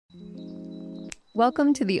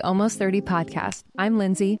Welcome to the Almost 30 podcast. I'm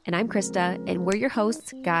Lindsay. And I'm Krista, and we're your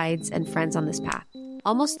hosts, guides, and friends on this path.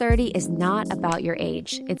 Almost 30 is not about your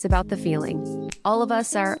age. It's about the feeling. All of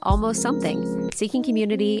us are almost something, seeking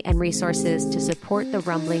community and resources to support the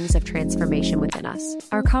rumblings of transformation within us.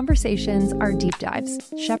 Our conversations are deep dives,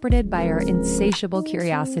 shepherded by our insatiable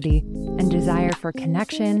curiosity and desire for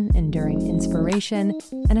connection, enduring inspiration,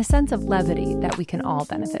 and a sense of levity that we can all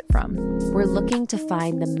benefit from. We're looking to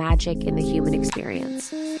find the magic in the human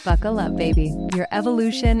experience. Buckle up, baby. Your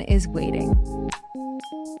evolution is waiting.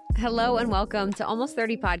 Hello and welcome to Almost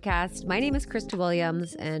 30 podcast. My name is Krista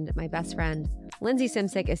Williams, and my best friend, Lindsay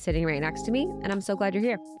Simsick, is sitting right next to me, and I'm so glad you're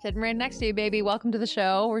here. Sitting right next to you, baby. Welcome to the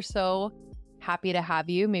show. We're so happy to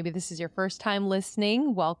have you. Maybe this is your first time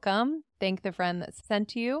listening. Welcome. Thank the friend that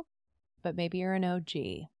sent you, but maybe you're an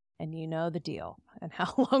OG and you know the deal and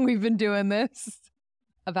how long we've been doing this.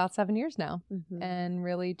 About 7 years now, and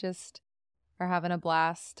really just are having a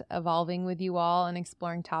blast evolving with you all and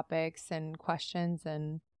exploring topics and questions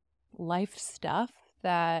and life stuff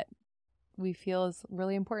that we feel is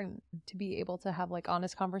really important to be able to have like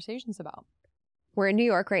honest conversations about. We're in New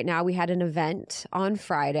York right now. We had an event on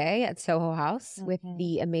Friday at Soho House with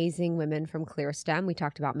the amazing women from ClearStem. We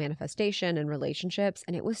talked about manifestation and relationships,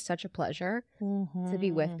 and it was such a pleasure to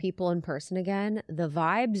be with people in person again. The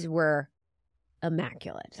vibes were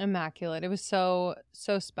immaculate. It was so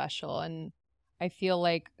special. And I feel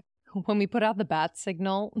like when we put out the bat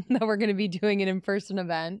signal that we're going to be doing an in-person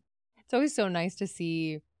event, it's always so nice to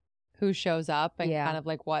see who shows up and kind of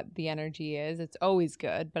like what the energy is. It's always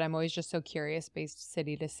good, but I'm always just so curious based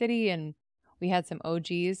city to city. And we had some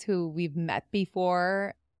OGs who we've met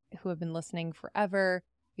before, who have been listening forever.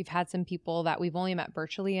 We've had some people that we've only met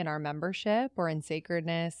virtually in our membership or in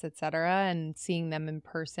Sacredness, etc. And seeing them in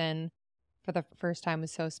person for the first time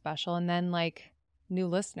was so special. And then like new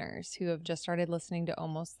listeners who have just started listening to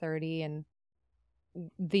Almost 30, and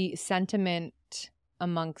the sentiment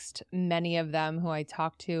amongst many of them who I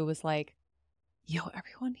talked to was like, yo,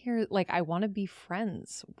 everyone here, like I want to be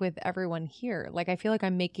friends with everyone here. Like I feel like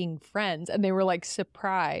I'm making friends. And they were like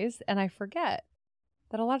surprised. And I forget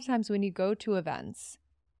that a lot of times when you go to events,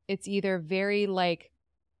 it's either very like,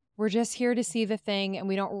 we're just here to see the thing and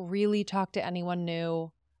we don't really talk to anyone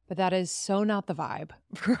new. But that is so not the vibe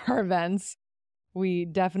for our events. We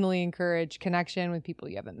definitely encourage connection with people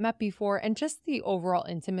you haven't met before. And just the overall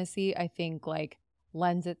intimacy, I think, like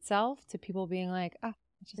lends itself to people being like,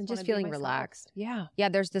 just feeling relaxed. Yeah. Yeah,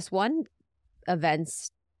 there's this one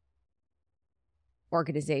events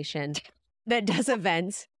organization that does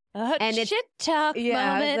events. And it's shit talk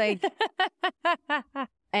moment.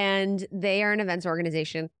 And they are an events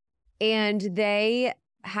organization. And they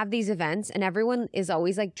have these events and everyone is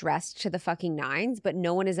always like dressed to the fucking nines, but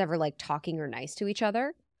no one is ever like talking or nice to each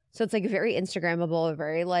other. So it's like very Instagrammable,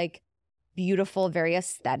 very like beautiful, very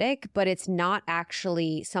aesthetic, but it's not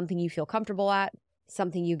actually something you feel comfortable at,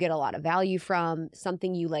 something you get a lot of value from,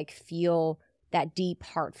 something you like feel that deep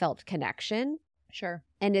heartfelt connection. Sure.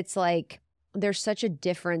 And it's like, there's such a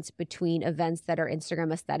difference between events that are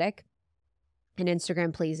Instagram aesthetic and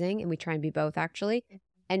Instagram pleasing. And we try and be both actually.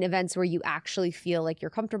 And events where you actually feel like you're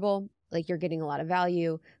comfortable, like you're getting a lot of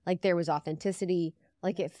value, like there was authenticity,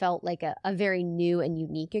 like it felt like a very new and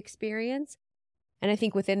unique experience. And I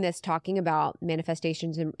think within this, talking about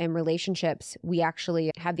manifestations and relationships, we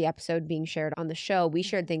actually had the episode being shared on the show. We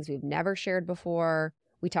shared things we've never shared before.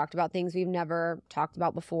 We talked about things we've never talked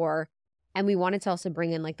about before. And we wanted to also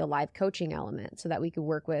bring in like the live coaching element so that we could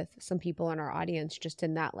work with some people in our audience just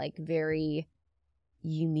in that like very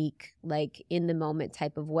unique, like in the moment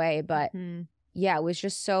type of way. But yeah, it was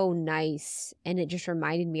just so nice. And it just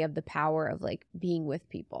reminded me of the power of like being with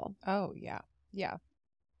people. Oh, yeah. Yeah.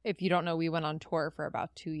 If you don't know, we went on tour for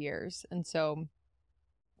about 2 years. And so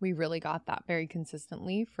we really got that very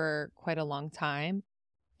consistently for quite a long time.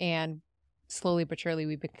 And slowly but surely,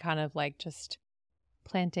 we've been kind of like just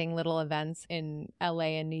planting little events in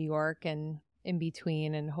LA and New York and in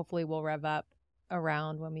between. And hopefully we'll rev up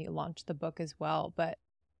around when we launch the book as well. But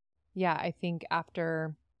yeah, I think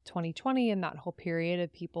after 2020 and that whole period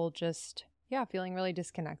of people just, feeling really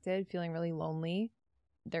disconnected, feeling really lonely,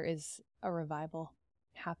 there is a revival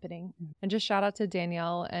happening. And just shout out to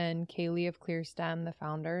Danielle and Kaylee of ClearStem, the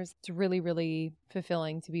founders. It's really, really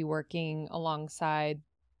fulfilling to be working alongside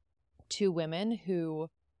two women who,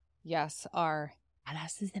 yes, are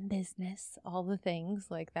badasses in business, all the things,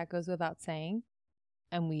 like that goes without saying.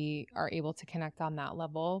 And we are able to connect on that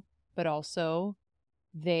level, but also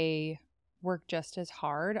they work just as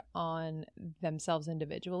hard on themselves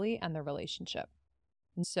individually and their relationship.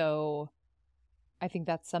 And so I think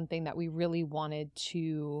that's something that we really wanted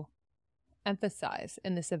to emphasize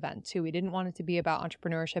in this event too. We didn't want it to be about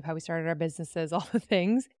entrepreneurship, how we started our businesses, all the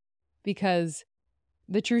things, because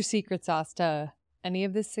the true secret sauce to any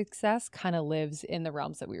of this success kind of lives in the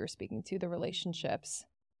realms that we were speaking to, the relationships,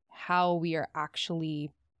 how we are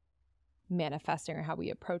actually manifesting or how we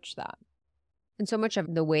approach that. And so much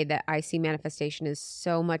of the way that I see manifestation is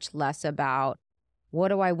so much less about what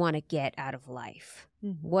do I want to get out of life?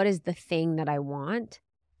 Mm-hmm. What is the thing that I want?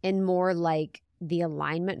 And more like the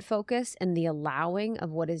alignment focus and the allowing of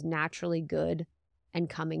what is naturally good and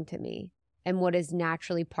coming to me and what is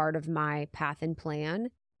naturally part of my path and plan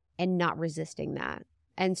and not resisting that.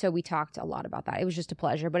 And so we talked a lot about that. It was just a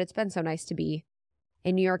pleasure, but it's been so nice to be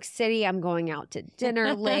in New York City. I'm going out to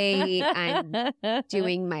dinner late. I'm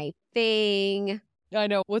doing my thing. I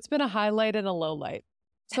know. What's been a highlight and a low light?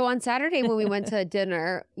 So on Saturday when we went to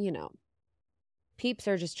dinner, you know, peeps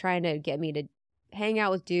are just trying to get me to hang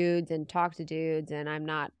out with dudes and talk to dudes, and I'm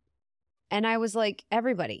not. And I was like,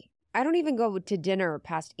 everybody, I don't even go to dinner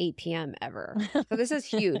past 8 p.m. ever. So this is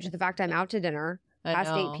huge. The fact I'm out to dinner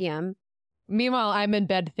past 8 p.m. Meanwhile, I'm in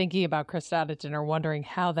bed thinking about Krista at dinner, wondering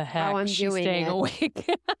how the heck she's staying awake.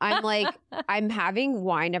 I'm like, I'm having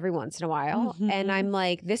wine every once in a while. Mm-hmm. And I'm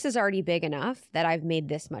like, this is already big enough that I've made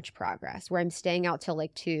this much progress where I'm staying out till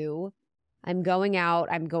like 2. I'm going out.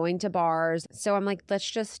 I'm going to bars. So I'm like, let's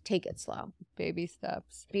just take it slow. Baby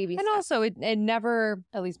steps. Baby and steps. Also, it never,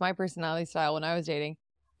 at least my personality style when I was dating,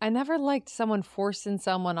 I never liked someone forcing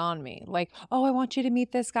someone on me. Like, oh, I want you to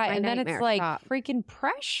meet this guy. My and then nightmare. it's like Stop. freaking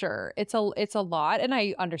pressure. It's a lot. And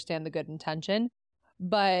I understand the good intention,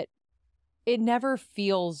 but it never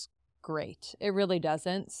feels great. It really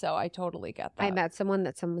doesn't. So I totally get that. I met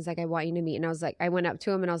someone was like, I want you to meet. And I was like, I went up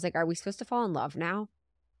to him and I was like, are we supposed to fall in love now?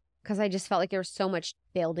 Because I just felt like there was so much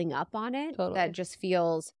building up on it that just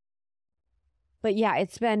feels. But yeah,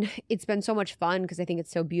 it's been so much fun because I think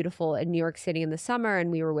it's so beautiful in New York City in the summer.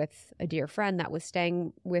 And we were with a dear friend that was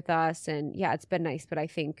staying with us. And yeah, it's been nice. But I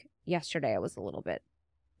think yesterday I was a little bit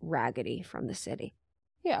raggedy from the city.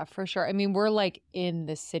 Yeah, for sure. I mean, we're like in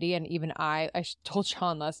the city. And even I told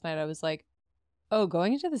Sean last night, I was like, oh,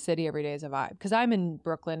 going into the city every day is a vibe. Because I'm in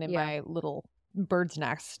Brooklyn in my little bird's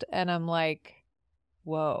nest. And I'm like,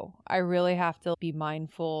 whoa, I really have to be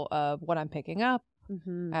mindful of what I'm picking up.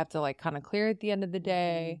 Mm-hmm. I have to like kind of clear at the end of the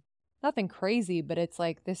day. Mm-hmm. Nothing crazy, but it's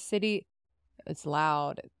like this city, it's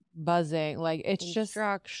loud, buzzing. Like it's just,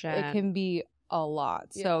 it can be a lot.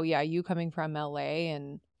 Yeah. So yeah, you coming from LA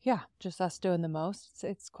and yeah, just us doing the most.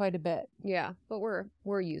 It's quite a bit. Yeah, but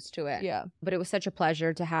we're used to it. Yeah. But it was such a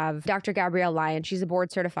pleasure to have Dr. Gabrielle Lyon. She's a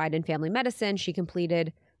board certified in family medicine. She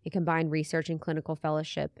completed a combined research and clinical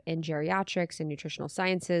fellowship in geriatrics and nutritional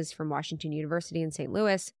sciences from Washington University in St.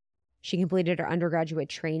 Louis. She completed her undergraduate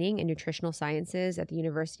training in nutritional sciences at the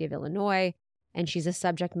University of Illinois, and she's a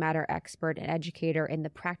subject matter expert and educator in the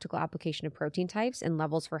practical application of protein types and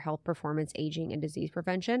levels for health, performance, aging, and disease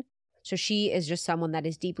prevention. So she is just someone that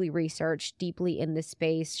is deeply researched, deeply in this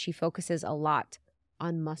space. She focuses a lot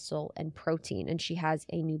on muscle and protein, and she has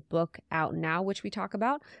a new book out now, which we talk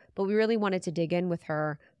about, but we really wanted to dig in with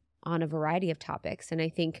her on a variety of topics. And I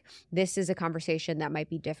think this is a conversation that might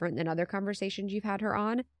be different than other conversations you've had her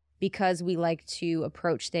on, because we like to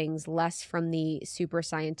approach things less from the super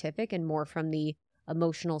scientific and more from the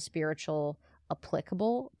emotional, spiritual,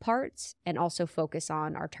 applicable parts, and also focus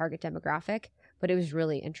on our target demographic. But it was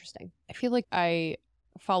really interesting. I feel like I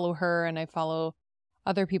follow her and I follow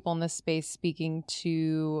other people in this space speaking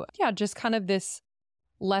to, just kind of this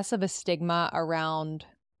less of a stigma around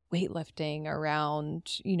weightlifting,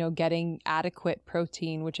 around, getting adequate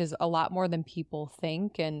protein, which is a lot more than people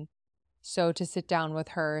think. And so to sit down with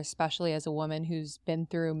her, especially as a woman who's been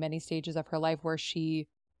through many stages of her life where she,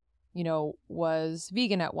 was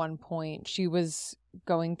vegan at one point, she was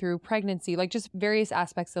going through pregnancy, like just various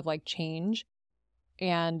aspects of like change,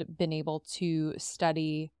 and been able to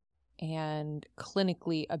study and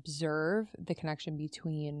clinically observe the connection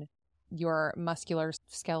between your muscular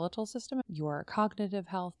skeletal system, your cognitive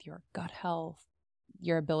health, your gut health,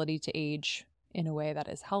 your ability to age in a way that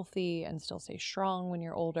is healthy and still stay strong when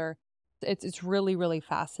you're older. It's really, really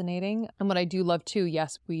fascinating. And what I do love too,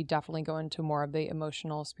 yes, we definitely go into more of the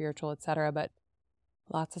emotional, spiritual, etc., but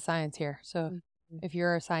lots of science here. So if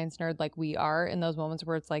you're a science nerd like we are, in those moments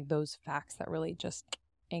where it's like those facts that really just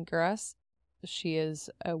anchor us, she is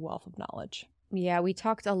a wealth of knowledge. Yeah, we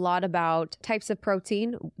talked a lot about types of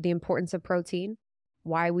protein, the importance of protein,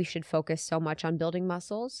 why we should focus so much on building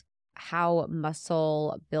muscles, how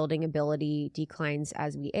muscle building ability declines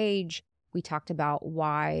as we age. We talked about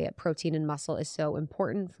why protein and muscle is so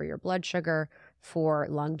important for your blood sugar, for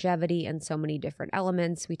longevity, and so many different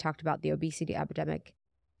elements. We talked about the obesity epidemic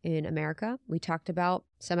in America. We talked about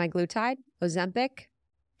semaglutide, Ozempic,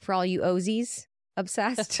 for all you Ozies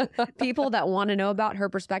obsessed people that want to know about her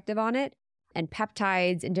perspective on it, and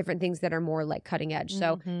peptides and different things that are more like cutting edge.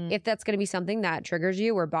 So if that's going to be something that triggers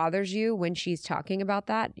you or bothers you when she's talking about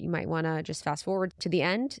that, you might want to just fast forward to the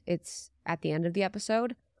end. It's at the end of the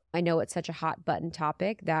episode. I know it's such a hot button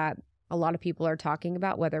topic that a lot of people are talking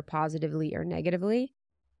about, whether positively or negatively.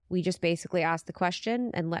 We just basically asked the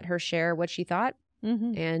question and let her share what she thought.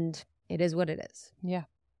 And it is what it is. Yeah.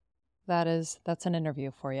 That's an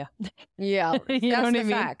interview for you. Yeah. You know what I mean?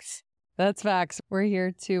 Facts. That's facts. We're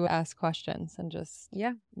here to ask questions and just,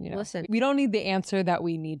 listen. We don't need the answer that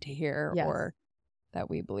we need to hear or that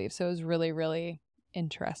we believe. So it was really, really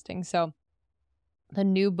interesting. So the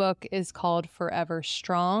new book is called Forever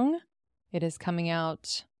Strong. It is coming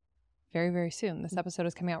out very, very soon. This episode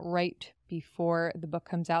is coming out right before the book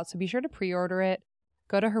comes out. So be sure to pre-order it.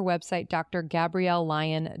 Go to her website,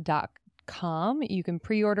 drgabriellelyon.com. You can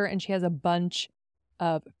pre-order, and she has a bunch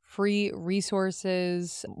of free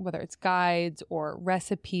resources, whether it's guides or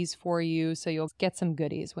recipes for you. So you'll get some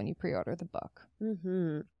goodies when you pre-order the book.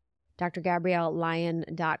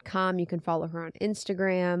 drgabriellelyon.com. You can follow her on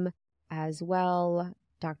Instagram as well,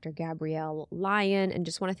 Dr. Gabrielle Lyon, and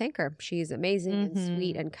just want to thank her. She's amazing and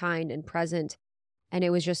sweet and kind and present. And it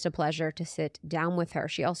was just a pleasure to sit down with her.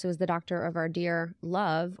 She also is the doctor of our dear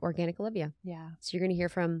love, Organic Olivia. Yeah. So you're going to hear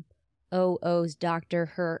from OO's doctor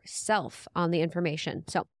herself on the information.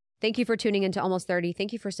 So thank you for tuning into Almost 30.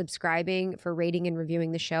 Thank you for subscribing, for rating and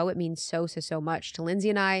reviewing the show. It means so much to Lindsay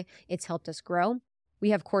and I. It's helped us grow.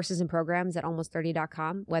 We have courses and programs at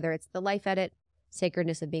almost30.com, whether it's the Life Edit,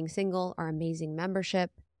 Sacredness of Being Single, our amazing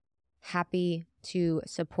membership. Happy to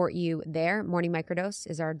support you there. Morning Microdose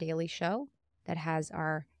is our daily show that has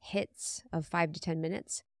our hits of 5 to 10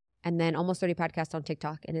 minutes. And then Almost 30 podcast on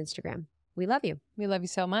TikTok and Instagram. We love you. We love you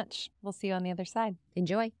so much. We'll see you on the other side.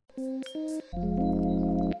 Enjoy.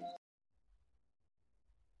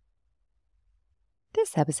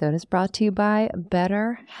 This episode is brought to you by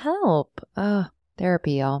BetterHelp.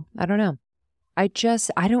 Therapy, y'all. I don't know. I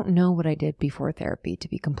don't know what I did before therapy, to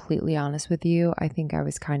be completely honest with you. I think I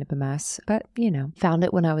was kind of a mess, but found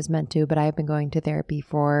it when I was meant to. But I have been going to therapy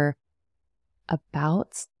for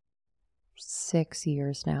about 6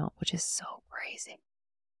 years now, which is so crazy.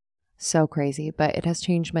 So crazy, but it has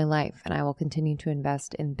changed my life, and I will continue to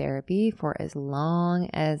invest in therapy for as long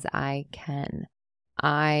as I can.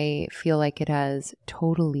 I feel like it has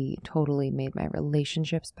totally made my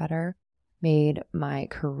relationships better, made my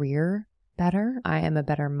career better. I am a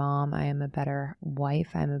better mom. I am a better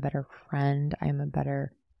wife. I am a better friend. I am a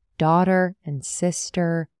better daughter and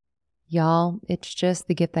sister. Y'all, it's just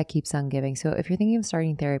the gift that keeps on giving. So if you're thinking of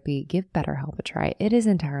starting therapy, give BetterHelp a try. It is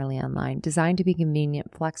entirely online, designed to be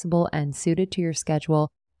convenient, flexible, and suited to your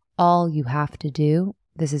schedule. All you have to do,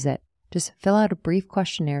 this is it. Just fill out a brief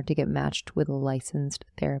questionnaire to get matched with a licensed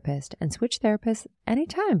therapist, and switch therapists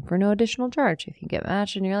anytime for no additional charge. If you get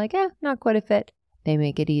matched and you're like, not quite a fit, they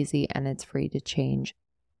make it easy and it's free to change.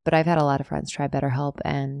 But I've had a lot of friends try BetterHelp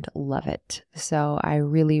and love it. So I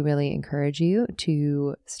really encourage you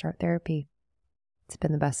to start therapy. It's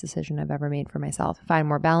been the best decision I've ever made for myself. Find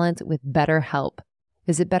more balance with BetterHelp.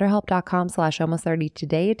 Visit betterhelp.com/almost30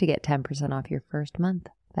 today to get 10% off your first month.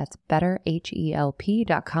 That's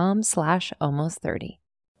betterhelp.com/almost30.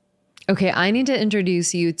 Okay, I need to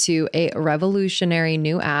introduce you to a revolutionary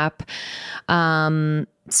new app,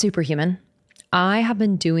 Superhuman. I have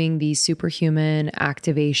been doing these superhuman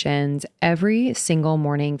activations every single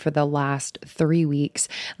morning for the last 3 weeks.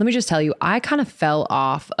 Let me just tell you, I kind of fell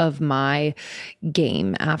off of my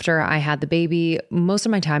game after I had the baby. Most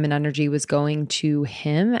of my time and energy was going to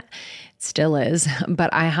him. Still is,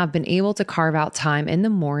 but I have been able to carve out time in the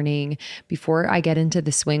morning before I get into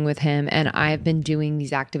the swing with him. And I've been doing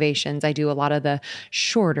these activations. I do a lot of the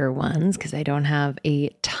shorter ones because I don't have a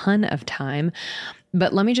ton of time.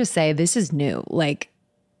 But let me just say, this is new.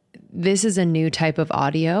 This is a new type of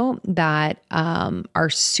audio that are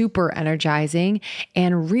super energizing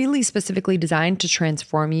and really specifically designed to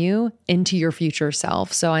transform you into your future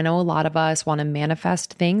self. So I know a lot of us want to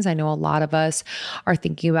manifest things. I know a lot of us are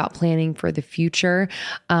thinking about planning for the future,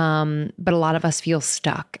 but a lot of us feel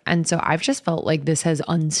stuck. And so I've just felt like this has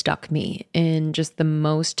unstuck me in just the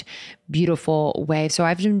most beautiful way. So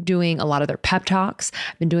I've been doing a lot of their pep talks.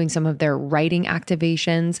 I've been doing some of their writing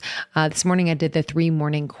activations. This morning I did the 3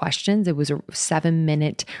 morning questions. It was a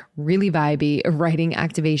 7-minute, really vibey writing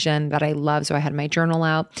activation that I love. So I had my journal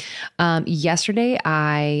out. Yesterday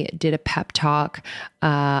I did a pep talk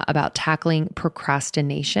about tackling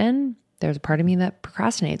procrastination. There's a part of me that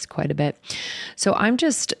procrastinates quite a bit. So I'm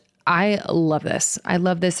just I love this. I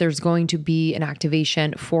love this. There's going to be an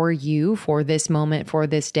activation for you for this moment, for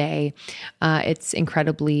this day. It's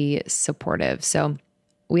incredibly supportive. So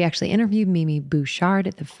we actually interviewed Mimi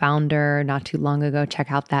Bouchard, the founder, not too long ago.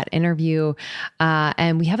 Check out that interview.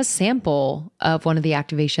 And we have a sample of one of the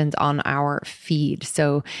activations on our feed.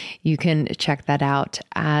 So you can check that out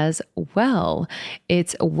as well.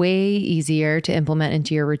 It's way easier to implement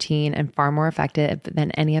into your routine and far more effective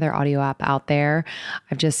than any other audio app out there.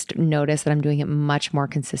 I've just noticed that I'm doing it much more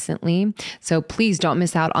consistently. So please don't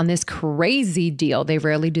miss out on this crazy deal. They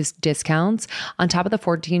rarely do discounts. On top of the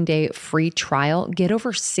 14-day free trial, get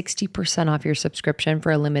over 60% off your subscription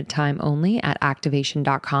for a limited time only at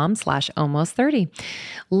activation.com/almost30.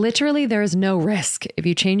 Literally, there is no risk. If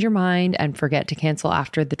you change your mind and forget to cancel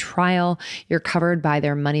after the trial, you're covered by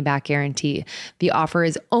their money back guarantee. The offer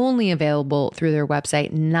is only available through their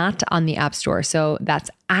website, not on the App Store. So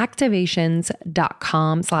that's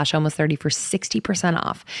activations.com/almost30 for 60%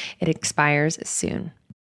 off. It expires soon.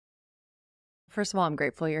 First of all, I'm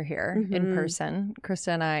grateful you're here in person.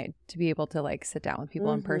 Krista and I, to be able to like sit down with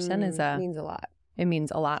people in person means a lot. It means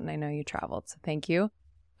a lot. And I know you traveled. So thank you.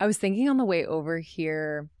 I was thinking on the way over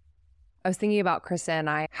here, I was thinking about Krista and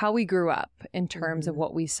I, how we grew up in terms of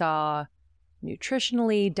what we saw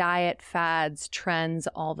nutritionally, diet, fads, trends,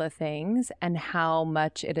 all the things, and how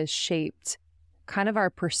much it has shaped kind of our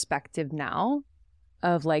perspective now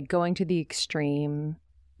of like going to the extreme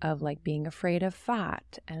of like being afraid of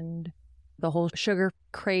fat and the whole sugar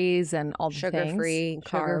craze and all the Sugar-free, things.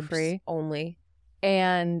 Sugar-free only.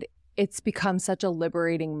 And it's become such a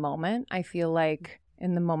liberating moment, I feel like,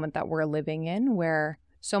 in the moment that we're living in, where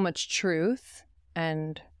so much truth,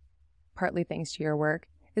 and partly thanks to your work,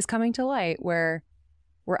 is coming to light, where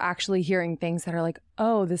we're actually hearing things that are like,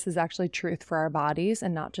 oh, this is actually truth for our bodies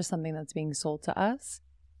and not just something that's being sold to us.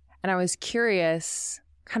 And I was curious,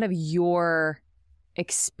 kind of your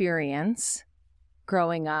experience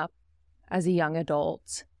growing up as a young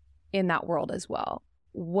adult in that world as well.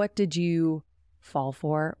 What did you fall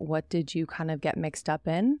for? What did you kind of get mixed up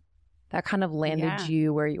in that kind of landed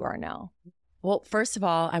you where you are now? Well, first of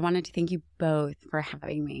all, I wanted to thank you both for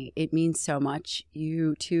having me. It means so much.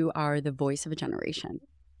 You two are the voice of a generation,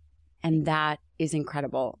 and that is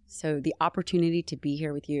incredible. So the opportunity to be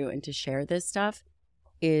here with you and to share this stuff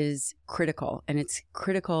is critical, and it's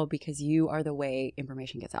critical because you are the way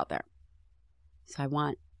information gets out there. So I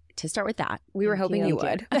want to start with that. We were hoping you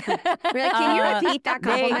would. We're like, can you repeat that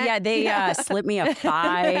compliment? They slipped me a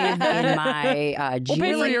 5 in my We'll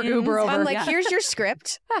pay for your Uber over. I'm like, here's your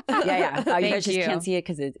script. You guys just can't see it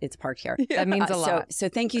because it's parked here. That means a lot. So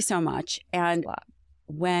thank you so much. And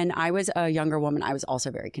when I was a younger woman, I was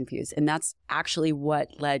also very confused. And that's actually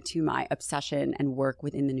what led to my obsession and work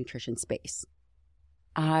within the nutrition space.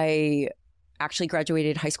 I actually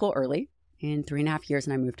graduated high school early in 3.5 years,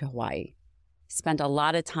 and I moved to Hawaii. Spent a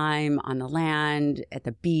lot of time on the land, at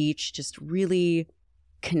the beach, just really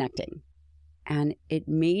connecting. And it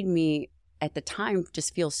made me, at the time,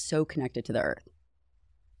 just feel so connected to the earth.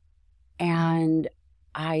 And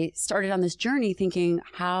I started on this journey thinking,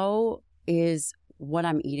 how is what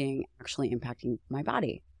I'm eating actually impacting my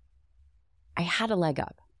body? I had a leg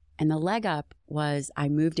up. And the leg up was I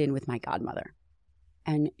moved in with my godmother.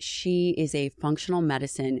 And she is a functional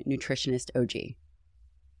medicine nutritionist OG.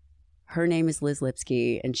 Her name is Liz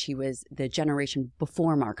Lipsky, and she was the generation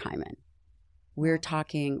before Mark Hyman. We're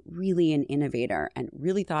talking really an innovator and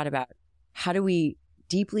really thought about how do we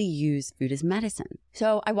deeply use food as medicine.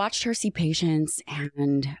 So I watched her see patients,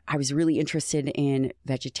 and I was really interested in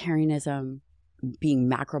vegetarianism, being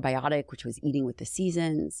macrobiotic, which was eating with the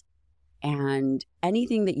seasons, and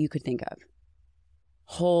anything that you could think of,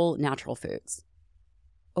 whole natural foods.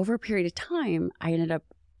 Over a period of time, I ended up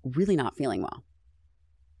really not feeling well.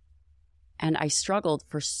 And I struggled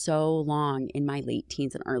for so long in my late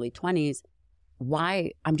teens and early 20s.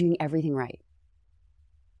 Why I'm doing everything right.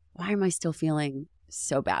 Why am I still feeling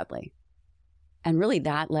so badly? And really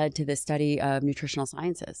that led to the study of nutritional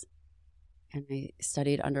sciences. And I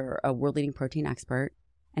studied under a world-leading protein expert.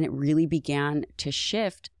 And it really began to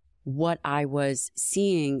shift what I was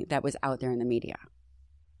seeing that was out there in the media.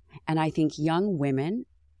 And I think young women,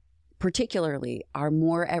 particularly, are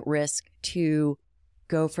more at risk to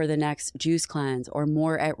go for the next juice cleanse or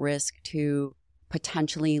more at risk to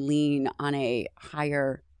potentially lean on a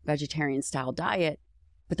higher vegetarian style diet.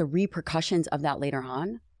 But the repercussions of that later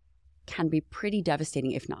on can be pretty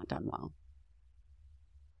devastating if not done well.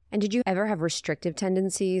 And did you ever have restrictive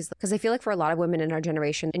tendencies? Because I feel like for a lot of women in our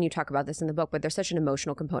generation, and you talk about this in the book, but there's such an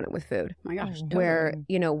emotional component with food. Oh my gosh. Where,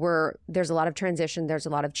 there's a lot of transition, there's a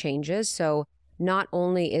lot of changes. So not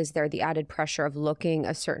only is there the added pressure of looking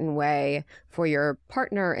a certain way for your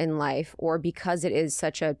partner in life, or because it is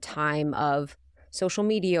such a time of social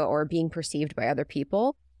media or being perceived by other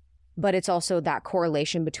people, but it's also that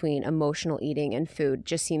correlation between emotional eating and food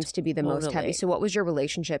just seems to be the most heavy. So what was your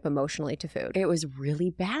relationship emotionally to food? It was really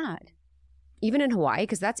bad. Even in Hawaii?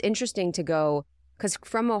 Because that's interesting to go, because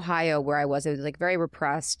from Ohio where I was, it was like very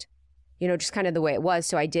repressed, you know, just kind of the way it was.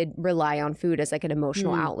 So I did rely on food as like an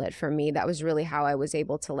emotional outlet for me. That was really how I was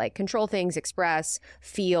able to like control things, express,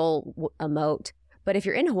 feel, emote. But if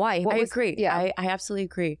you're in Hawaii, I agree. Yeah, I absolutely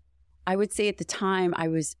agree. I would say at the time I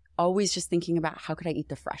was always just thinking about how could I eat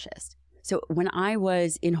the freshest. So when I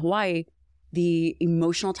was in Hawaii, the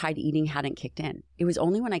emotional tide eating hadn't kicked in. It was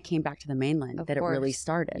only when I came back to the mainland that it really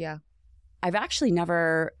started. Yeah. I've actually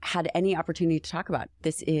never had any opportunity to talk about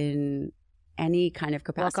this in any kind of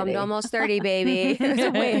capacity. Welcome to almost 30, baby.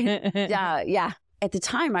 Yeah. At the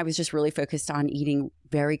time, I was just really focused on eating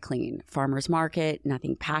very clean. Farmer's market,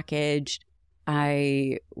 nothing packaged.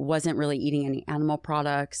 I wasn't really eating any animal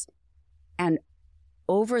products. And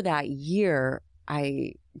over that year,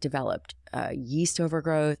 I developed yeast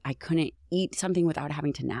overgrowth. I couldn't eat something without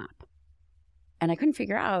having to nap. And I couldn't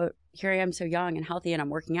figure out, here I am so young and healthy and I'm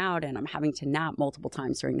working out and I'm having to nap multiple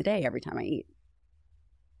times during the day every time I eat.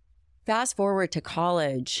 Fast forward to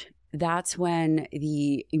college, that's when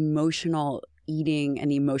the emotional eating and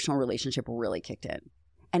the emotional relationship really kicked in.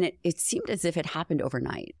 And it seemed as if it happened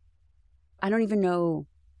overnight. I don't even know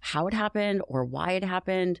how it happened or why it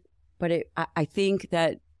happened, but I think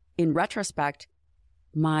that in retrospect,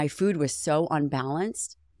 my food was so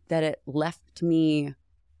unbalanced that it left me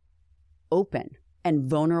open and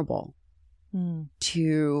vulnerable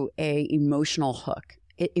to a emotional hook.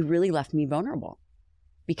 It really left me vulnerable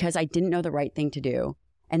because I didn't know the right thing to do.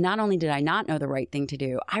 And not only did I not know the right thing to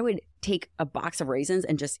do, I would take a box of raisins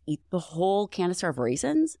and just eat the whole canister of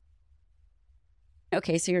raisins.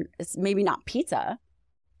 Okay, so it's maybe not pizza,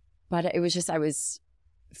 but it was just, I was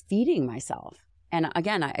feeding myself. And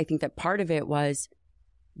again, I think that part of it was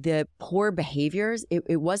the poor behaviors.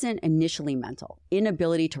 It wasn't initially mental.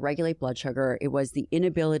 Inability to regulate blood sugar. It was the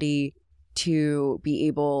inability to be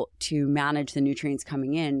able to manage the nutrients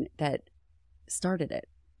coming in that started it.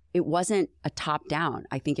 It wasn't a top down.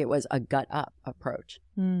 I think it was a gut up approach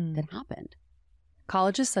that happened.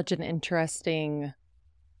 College is such an interesting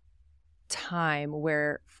time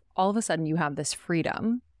where all of a sudden you have this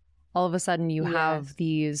freedom. All of a sudden you have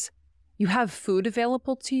you have food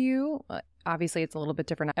available to you. Obviously it's a little bit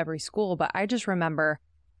different at every school, but I just remember,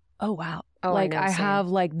 oh wow. Like I have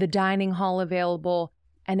like the dining hall available.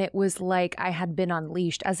 And it was like I had been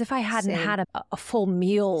unleashed as if I hadn't had a full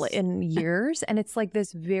meal in years. And it's like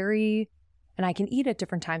this and I can eat at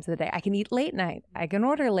different times of the day. I can eat late night. I can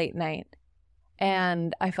order late night.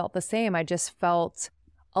 And I felt the same. I just felt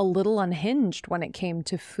a little unhinged when it came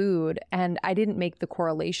to food. And I didn't make the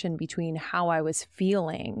correlation between how I was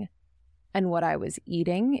feeling and what I was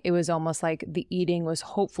eating. It was almost like the eating was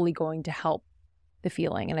hopefully going to help the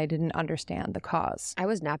feeling, and I didn't understand the cause. I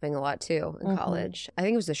was napping a lot too in college. I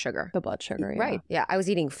think it was the sugar. The blood sugar, yeah. Right. Yeah, I was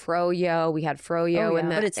eating froyo. We had froyo in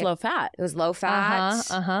but it's low fat. It was low fat.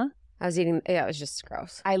 I was eating, it was just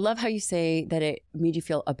gross. I love how you say that it made you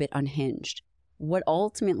feel a bit unhinged. What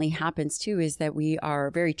ultimately happens too is that we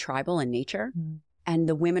are very tribal in nature, and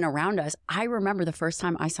the women around us, I remember the first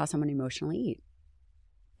time I saw someone emotionally eat,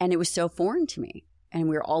 and it was so foreign to me. And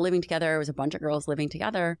we were all living together. It was a bunch of girls living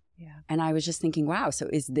together. Yeah. And I was just thinking, wow, so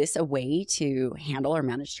is this a way to handle or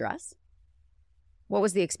manage stress? What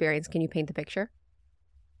was the experience? Can you paint the picture?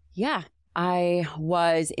 Yeah. I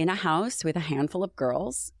was in a house with a handful of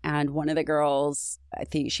girls. And one of the girls, I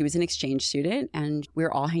think she was an exchange student. And we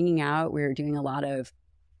were all hanging out. We were doing a lot of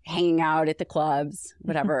hanging out at the clubs,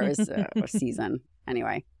 whatever is a season.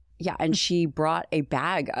 Anyway. Yeah. And she brought a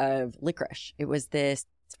bag of licorice. It was this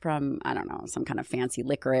from, I don't know, some kind of fancy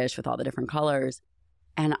licorice with all the different colors.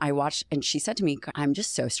 And I watched, and she said to me, I'm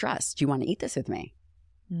just so stressed. Do you want to eat this with me?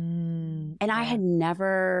 And I had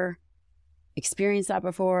never experienced that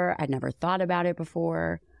before. I'd never thought about it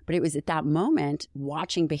before. But it was at that moment,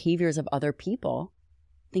 watching behaviors of other people,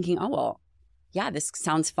 thinking, oh, well, yeah, this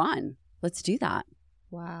sounds fun. Let's do that.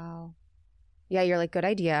 Wow. Yeah, you're like, good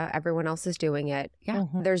idea. Everyone else is doing it. Yeah.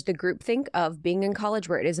 There's the group think of being in college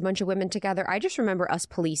where it is a bunch of women together. I just remember us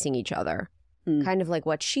policing each other. Kind of like,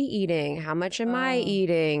 what's she eating? How much am I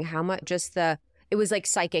eating? How much? It was like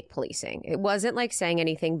psychic policing. It wasn't like saying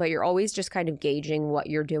anything, but you're always just kind of gauging what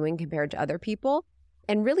you're doing compared to other people.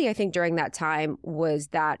 And really, I think during that time was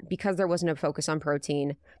that because there wasn't a focus on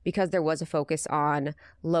protein, because there was a focus on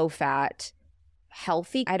low fat,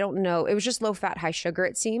 healthy. I don't know. It was just low fat, high sugar,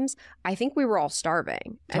 it seems. I think we were all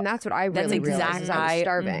starving. And that's what I really realized. I was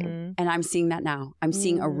starving. And I'm seeing that now. I'm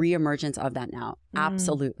seeing a reemergence of that now.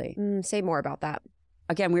 Absolutely. Say more about that.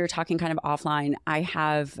 Again, we were talking kind of offline.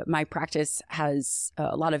 My practice has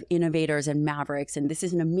a lot of innovators and mavericks. And this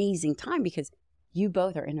is an amazing time because you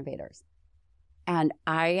both are innovators. And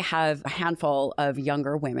I have a handful of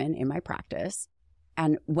younger women in my practice.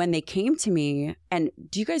 And when they came to me, and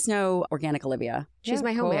do you guys know Organic Olivia? She's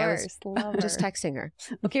my homie. I was just texting her.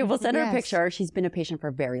 Okay, we'll send her a picture. She's been a patient for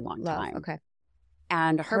a very long time. Okay.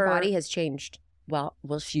 And her body has changed. Well,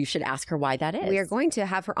 you should ask her why that is. We are going to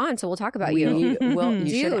have her on, so we'll talk about you. You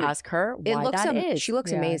should ask her why that is. She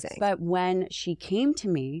looks amazing. But when she came to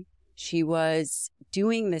me, she was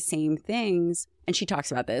doing the same things, and she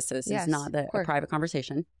talks about this, so this is not a private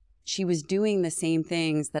conversation. She was doing the same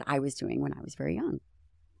things that I was doing when I was very young.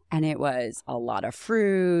 And it was a lot of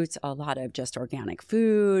fruit, a lot of just organic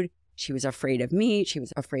food. She was afraid of meat. She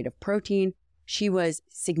was afraid of protein. She was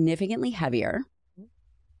significantly heavier,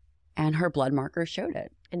 and her blood markers showed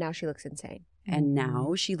it. And now she looks insane. And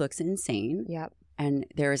now she looks insane. Yep. And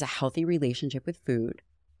there is a healthy relationship with food.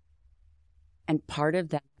 And part of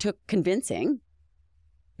that took convincing,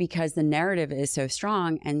 because the narrative is so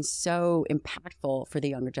strong and so impactful for the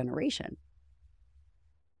younger generation.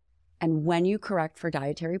 And when you correct for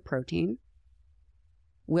dietary protein,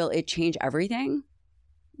 will it change everything?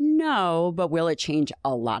 No, but will it change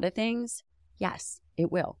a lot of things? Yes,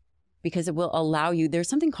 it will, because it will allow you, there's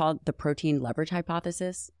something called the protein leverage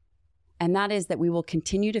hypothesis. And that is that we will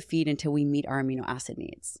continue to feed until we meet our amino acid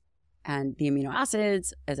needs. And the amino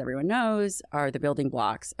acids, as everyone knows, are the building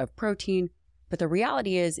blocks of protein. But the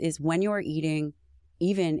reality is when you're eating,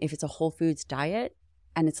 even if it's a whole foods diet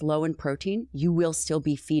and it's low in protein, you will still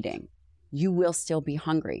be feeding. You will still be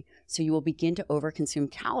hungry. So you will begin to overconsume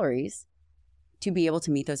calories to be able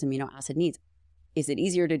to meet those amino acid needs. Is it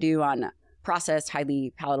easier to do on processed,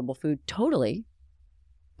 highly palatable food? Totally.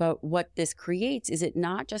 But what this creates is it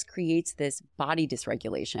not just creates this body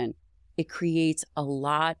dysregulation, it creates a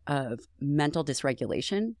lot of mental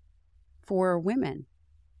dysregulation for women.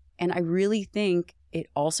 And I really think it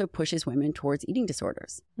also pushes women towards eating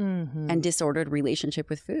disorders and disordered relationship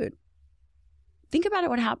with food. Think about it,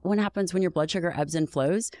 what happens when your blood sugar ebbs and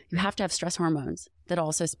flows. You have to have stress hormones that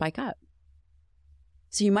also spike up.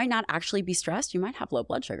 So you might not actually be stressed. You might have low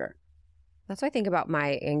blood sugar. That's what I think about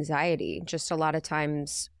my anxiety. Just a lot of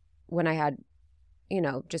times when I had,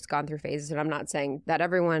 just gone through phases, and I'm not saying that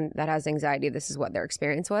everyone that has anxiety, this is what their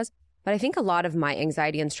experience was. But I think a lot of my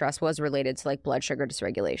anxiety and stress was related to like blood sugar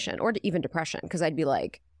dysregulation or even depression. Because I'd be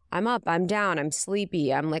like, I'm up, I'm down, I'm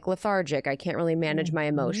sleepy, I'm like lethargic. I can't really manage my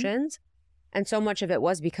emotions. And so much of it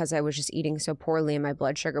was because I was just eating so poorly and my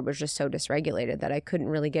blood sugar was just so dysregulated that I couldn't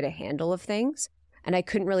really get a handle of things. And I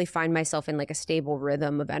couldn't really find myself in like a stable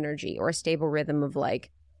rhythm of energy or a stable rhythm of like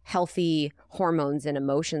healthy hormones and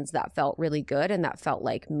emotions that felt really good and that felt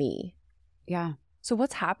like me. Yeah. So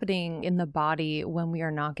what's happening in the body when we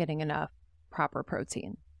are not getting enough proper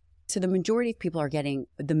protein? So the majority of people are getting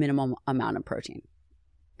the minimum amount of protein.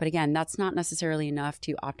 But again, that's not necessarily enough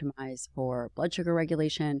to optimize for blood sugar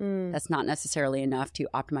regulation. That's not necessarily enough to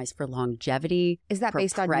optimize for longevity. Is that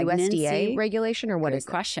based pregnancy. on USDA regulation or what is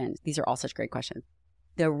Great question. These are all such great questions.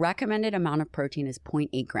 The recommended amount of protein is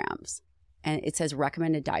 0.8 grams. And it says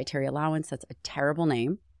recommended dietary allowance. That's a terrible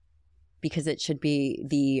name because it should be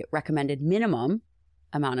the recommended minimum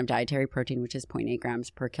amount of dietary protein, which is 0.8 grams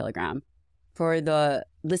per kilogram. For the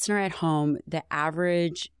listener at home, the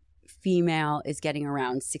average female is getting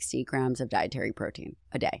around 60 grams of dietary protein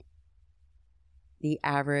a day. The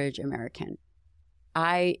average American.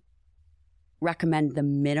 I recommend the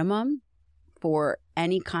minimum for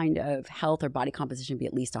any kind of health or body composition be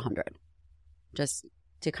at least 100, just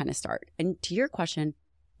to kind of start. And to your question,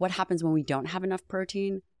 what happens when we don't have enough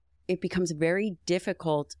protein? It becomes very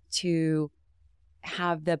difficult to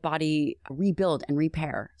have the body rebuild and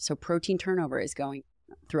repair. So protein turnover is going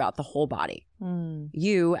throughout the whole body.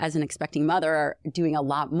 You, as an expecting mother, are doing a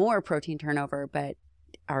lot more protein turnover, but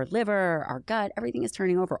our liver, our gut, everything is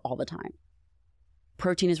turning over all the time.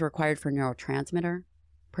 Protein is required for neurotransmitter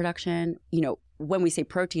production. When we say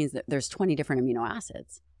proteins, there's 20 different amino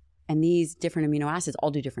acids, and these different amino acids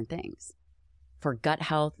all do different things. For gut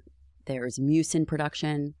health, there's mucin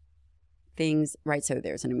production things, right? So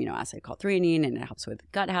there's an amino acid called threonine, and it helps with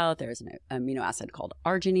gut health. There's an amino acid called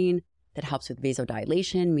arginine that helps with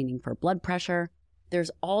vasodilation, meaning for blood pressure.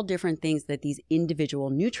 There's all different things that these individual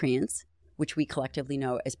nutrients, which we collectively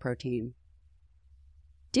know as protein,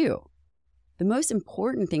 do. The most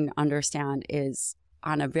important thing to understand is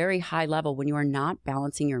on a very high level, when you are not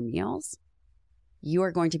balancing your meals, you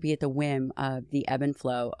are going to be at the whim of the ebb and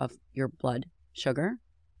flow of your blood sugar.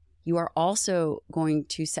 You are also going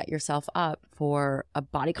to set yourself up for a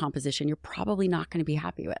body composition you're probably not going to be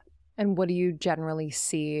happy with. And what do you generally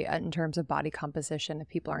see in terms of body composition if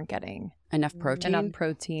people aren't getting Enough protein? Enough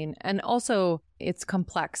protein. And also it's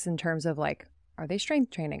complex in terms of like, are they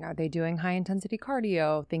strength training? Are they doing high intensity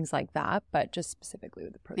cardio? Things like that, but just specifically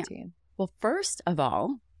with the protein. Yeah. Well, first of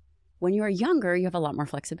all, when you are younger, you have a lot more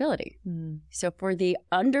flexibility. So for the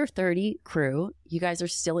under 30 crew, you guys are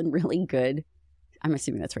still in really good, I'm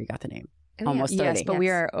assuming that's where you got the name. Almost 30. Yes, but we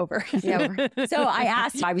are over. So I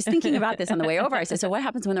asked, I was thinking about this on the way over. I said, so what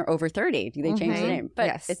happens when they're over 30? Do they change the name? But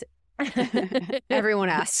yes. Everyone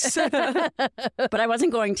asks. But I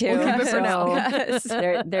wasn't going to. We'll keep it for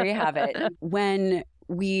now. There you have it. When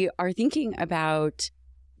we are thinking about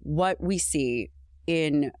what we see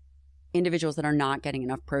in individuals that are not getting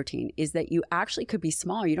enough protein is that you actually could be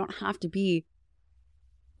small. You don't have to be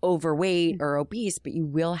overweight or obese, but you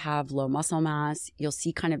will have low muscle mass. You'll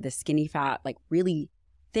see kind of the skinny fat, like really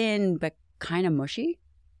thin, but kind of mushy.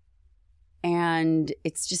 And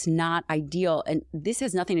it's just not ideal. And this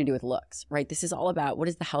has nothing to do with looks, right? This is all about what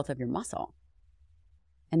is the health of your muscle.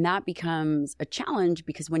 And that becomes a challenge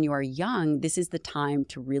because when you are young, this is the time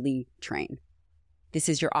to really train. This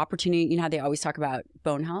is your opportunity. You know how they always talk about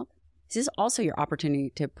bone health? This is also your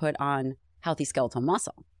opportunity to put on healthy skeletal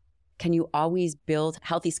muscle. Can you always build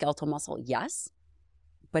healthy skeletal muscle? Yes.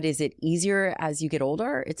 But is it easier as you get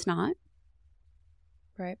older? It's not.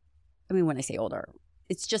 Right. I mean, when I say older,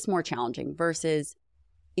 it's just more challenging versus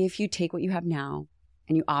if you take what you have now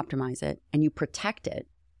and you optimize it and you protect it,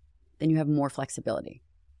 then you have more flexibility.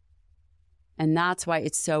 And that's why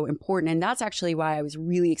it's so important. And that's actually why I was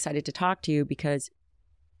really excited to talk to you, because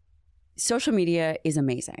social media is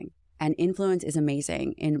amazing and influence is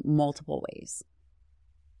amazing in multiple ways.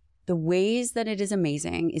 The ways that it is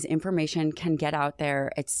amazing is information can get out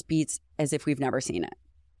there at speeds as if we've never seen it.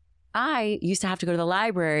 I used to have to go to the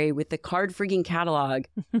library with the card freaking catalog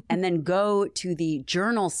and then go to the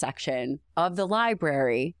journal section of the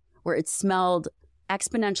library where it smelled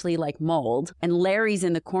exponentially like mold. And Larry's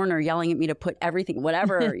in the corner yelling at me to put everything,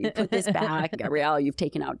 whatever, you put this back. Gabrielle, you've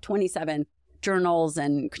taken out 27 journals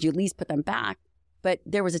and could you at least put them back? But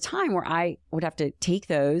there was a time where I would have to take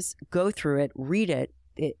those, go through it, read it,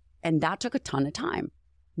 and that took a ton of time.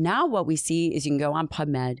 Now what we see is you can go on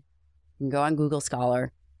PubMed, you can go on Google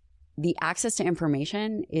Scholar. The access to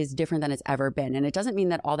information is different than it's ever been. And it doesn't mean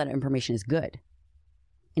that all that information is good.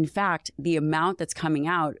 In fact, the amount that's coming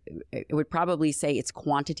out, it would probably say it's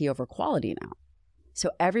quantity over quality now.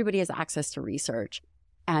 So everybody has access to research,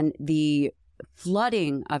 and the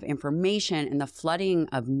flooding of information and the flooding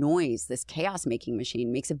of noise, this chaos making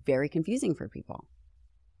machine, makes it very confusing for people.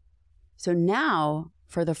 So now,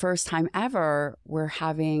 for the first time ever, we're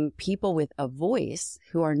having people with a voice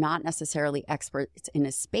who are not necessarily experts in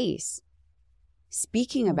a space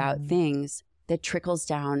speaking about things that trickles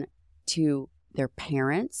down to their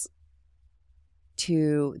parents,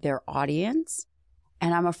 to their audience.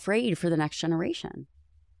 And I'm afraid for the next generation.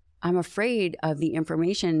 I'm afraid of the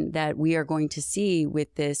information that we are going to see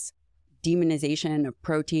with this demonization of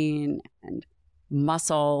protein and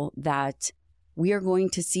muscle, that we are going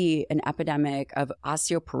to see an epidemic of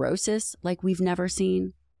osteoporosis like we've never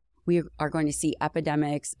seen. We are going to see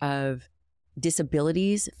epidemics of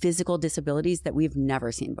disabilities, physical disabilities that we've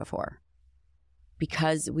never seen before,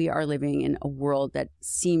 because we are living in a world that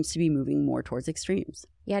seems to be moving more towards extremes.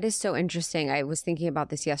 Yeah, it is so interesting. I was thinking about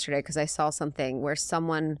this yesterday because I saw something where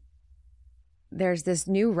there's this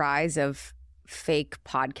new rise of fake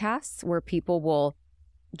podcasts where people will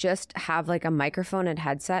just have like a microphone and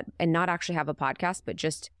headset and not actually have a podcast, but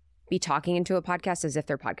just be talking into a podcast as if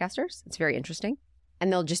they're podcasters. It's very interesting.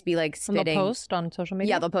 And they'll just be like spitting. And they'll post on social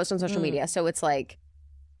media? Yeah, they'll post on social media. So it's like,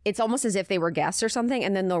 it's almost as if they were guests or something,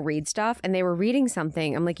 and then they'll read stuff. And they were reading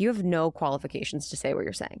something. I'm like, you have no qualifications to say what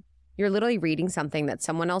you're saying. You're literally reading something that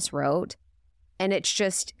someone else wrote. And it's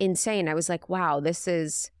just insane. I was like, wow,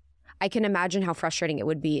 I can imagine how frustrating it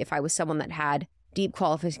would be if I was someone that had deep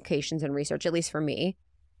qualifications in research, at least for me,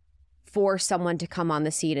 for someone to come on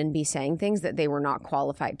the scene and be saying things that they were not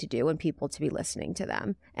qualified to do and people to be listening to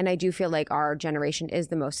them. And I do feel like our generation is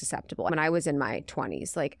the most susceptible. When I was in my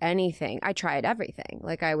 20s, like anything, I tried everything.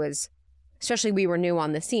 Like especially we were new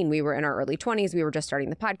on the scene. We were in our early 20s. We were just starting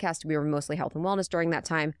the podcast. We were mostly health and wellness during that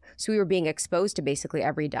time. So we were being exposed to basically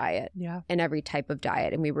every diet and every type of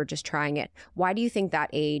diet. And we were just trying it. Why do you think that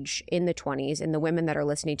age in the 20s and the women that are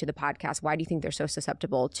listening to the podcast, why do you think they're so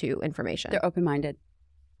susceptible to information? They're open-minded.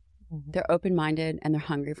 They're open-minded and they're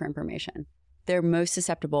hungry for information. They're most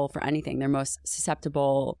susceptible for anything. They're most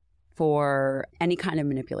susceptible for any kind of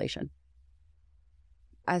manipulation.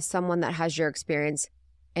 As someone that has your experience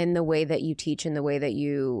in the way that you teach and the way that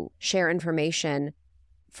you share information,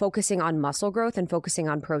 focusing on muscle growth and focusing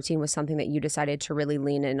on protein was something that you decided to really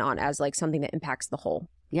lean in on as like something that impacts the whole.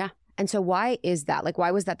 Yeah. And so why is that? Like,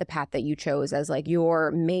 why was that the path that you chose as like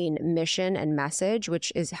your main mission and message,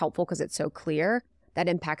 which is helpful because it's so clear that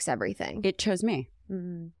impacts everything? It chose me.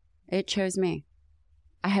 Mm-hmm. It chose me.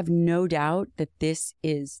 I have no doubt that this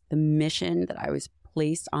is the mission that I was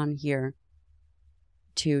placed on here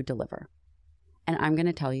to deliver. And I'm going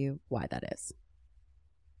to tell you why that is.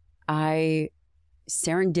 I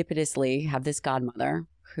serendipitously have this godmother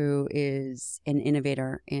who is an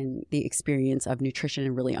innovator in the experience of nutrition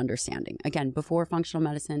and really understanding. Again, before functional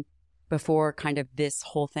medicine, before kind of this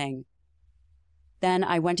whole thing. Then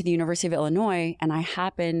I went to the University of Illinois and I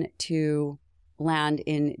happened to land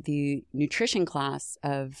in the nutrition class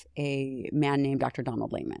of a man named Dr.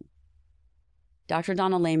 Donald Layman. Dr.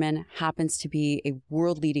 Donald Layman happens to be a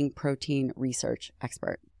world-leading protein research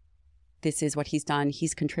expert. This is what he's done.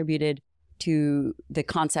 He's contributed to the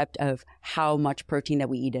concept of how much protein that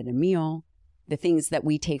we eat at a meal, the things that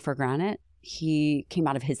we take for granted. He came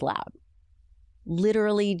out of his lab,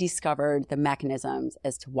 literally discovered the mechanisms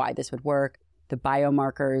as to why this would work, the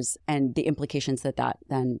biomarkers, and the implications that that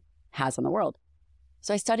then has on the world.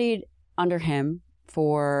 So I studied under him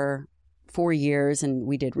for 4 years, and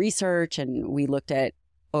we did research, and we looked at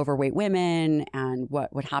overweight women and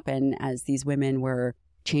what would happen as these women were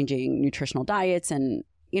changing nutritional diets. And,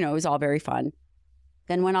 you know, it was all very fun.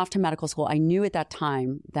 Then went off to medical school. I knew at that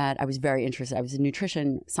time that I was very interested. I was a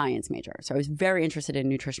nutrition science major. So I was very interested in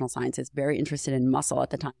nutritional sciences, very interested in muscle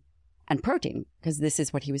at the time and protein, because this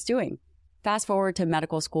is what he was doing. Fast forward to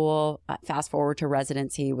medical school, fast forward to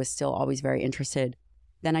residency, was still always very interested.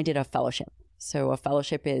 Then I did a fellowship. So a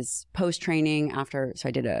fellowship is post-training after, so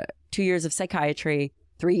I did 2 years of psychiatry,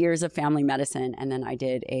 3 years of family medicine, and then I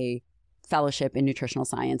did a fellowship in nutritional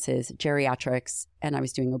sciences, geriatrics, and I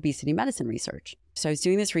was doing obesity medicine research. So I was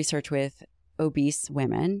doing this research with obese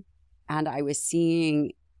women, and I was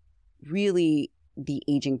seeing really the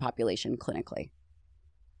aging population clinically.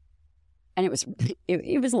 And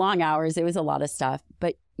it was long hours, it was a lot of stuff,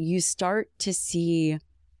 but you start to see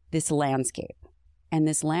this landscape. And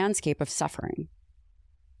this landscape of suffering.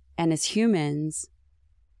 And as humans,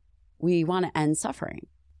 we want to end suffering.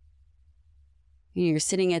 You know, you're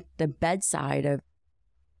sitting at the bedside of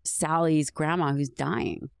Sally's grandma who's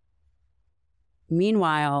dying.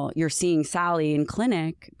 Meanwhile, you're seeing Sally in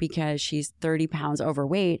clinic because she's 30 pounds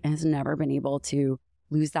overweight and has never been able to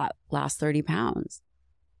lose that last 30 pounds.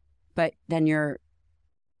 But then you're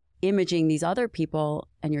imaging these other people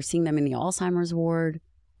and you're seeing them in the Alzheimer's ward.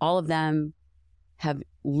 All of them have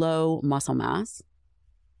low muscle mass.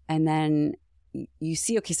 And then you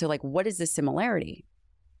see, okay, so like, what is the similarity?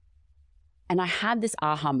 And I had this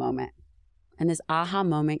aha moment. And this aha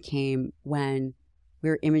moment came when we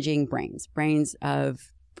were imaging brains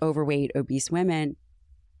of overweight, obese women.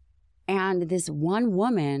 And this one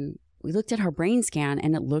woman, we looked at her brain scan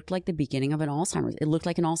and it looked like the beginning of an Alzheimer's. It looked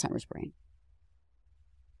like an Alzheimer's brain.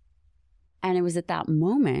 And it was at that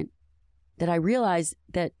moment that I realized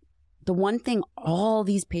that the one thing all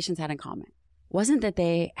these patients had in common wasn't that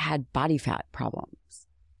they had body fat problems.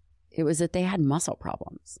 It was that they had muscle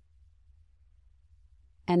problems.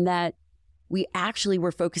 And that we actually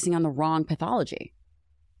were focusing on the wrong pathology.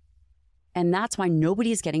 And that's why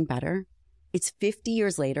nobody is getting better. It's 50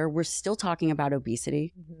 years later. We're still talking about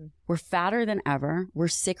obesity. Mm-hmm. We're fatter than ever. We're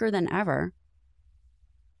sicker than ever.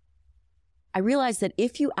 I realized that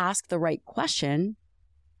if you ask the right question,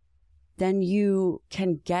 then you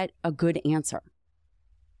can get a good answer.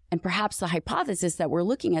 And perhaps the hypothesis that we're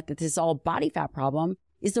looking at, that this is all body fat problem,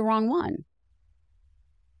 is the wrong one.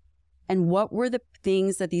 And what were the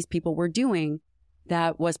things that these people were doing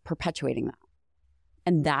that was perpetuating that?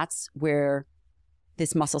 And that's where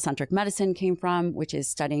this muscle-centric medicine came from, which is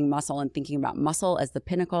studying muscle and thinking about muscle as the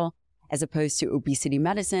pinnacle, as opposed to obesity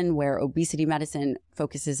medicine, where obesity medicine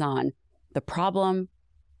focuses on the problem,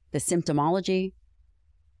 the symptomology.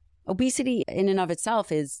 Obesity in and of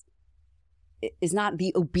itself is not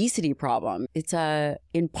the obesity problem. It's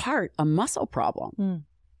in part a muscle problem. Mm.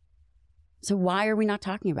 So why are we not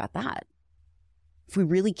talking about that? If we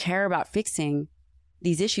really care about fixing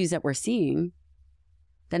these issues that we're seeing,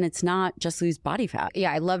 then it's not just lose body fat.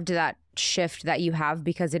 Yeah, I loved that shift that you have,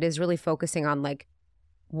 because it is really focusing on like,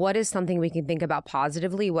 what is something we can think about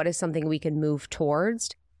positively? What is something we can move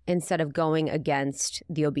towards, instead of going against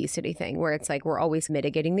the obesity thing, where it's like we're always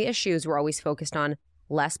mitigating the issues. We're always focused on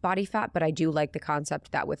less body fat. But I do like the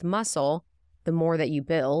concept that with muscle, the more that you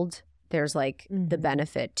build, there's like the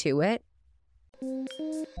benefit to it.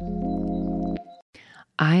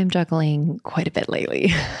 I am juggling quite a bit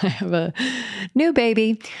lately. I have a new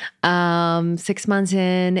baby, 6 months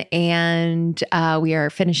in, and we are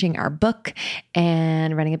finishing our book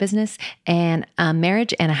and running a business and a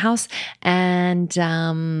marriage and a house. And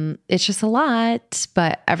it's just a lot,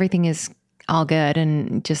 but everything is all good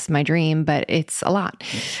and just my dream, but it's a lot.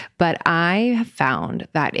 But I have found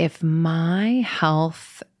that if my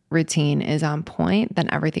health routine is on point, then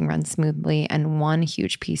everything runs smoothly. And one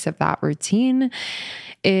huge piece of that routine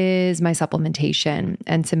is my supplementation.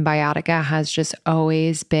 And Symbiotica has just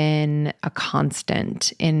always been a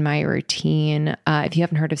constant in my routine. If you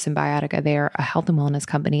haven't heard of Symbiotica, they are a health and wellness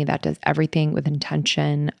company that does everything with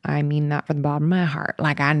intention. I mean that from the bottom of my heart.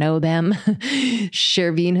 Like, I know them.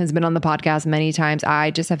 Sherveen has been on the podcast many times.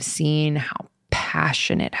 I just have seen how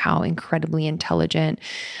passionate, how incredibly intelligent,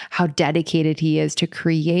 how dedicated he is to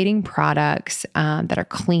creating products that are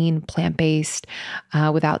clean, plant-based,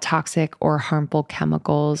 without toxic or harmful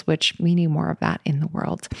chemicals, which we need more of that in the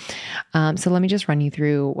world. So let me just run you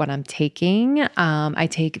through what I'm taking. I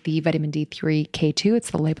take the vitamin D3 K2.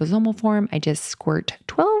 It's the liposomal form. I just squirt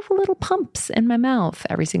 12 little pumps in my mouth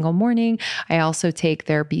every single morning. I also take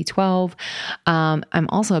their B12. I'm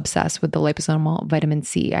also obsessed with the liposomal vitamin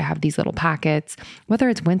C. I have these little packets. Whether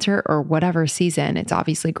it's winter or whatever season, it's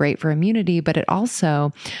obviously great for immunity, but it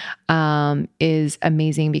also is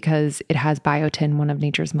amazing because it has biotin, one of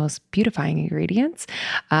nature's most beautifying ingredients.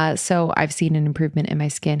 So I've seen an improvement in my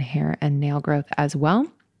skin, hair, and nail growth as well.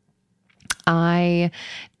 I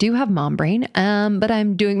do have mom brain, but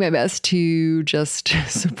I'm doing my best to just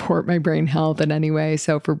support my brain health in any way.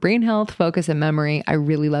 So for brain health, focus, and memory, I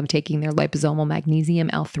really love taking their liposomal magnesium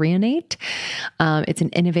L-threonate. It's an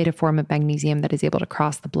innovative form of magnesium that is able to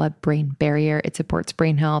cross the blood-brain barrier. It supports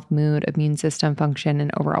brain health, mood, immune system function,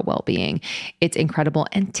 and overall well-being. It's incredible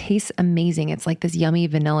and tastes amazing. It's like this yummy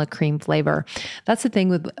vanilla cream flavor. That's the thing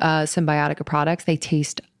with Symbiotica products. They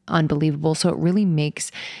taste unbelievable. So it really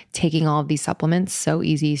makes taking all of these supplements so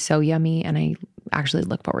easy, so yummy, and I actually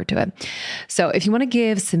look forward to it. So if you want to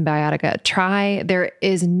give Symbiotica a try, there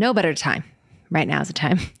is no better time. Right now is the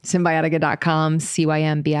time. Symbiotica.com,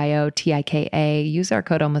 Cymbiotika. Use our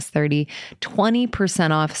code almost30,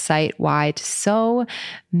 20% off site-wide. So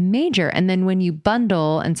major. And then when you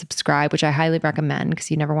bundle and subscribe, which I highly recommend because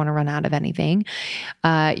you never want to run out of anything,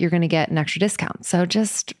 you're going to get an extra discount. So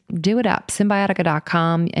just do it up.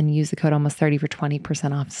 Symbiotica.com and use the code almost30 for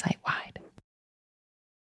 20% off site-wide.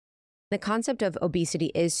 The concept of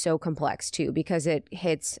obesity is so complex too, because it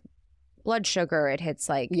hits blood sugar, it hits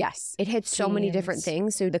it hits so many different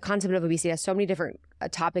things. So the concept of obesity has so many different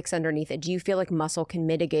topics underneath it. Do you feel like muscle can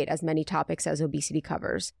mitigate as many topics as obesity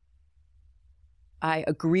covers? I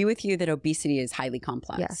agree with you that obesity is highly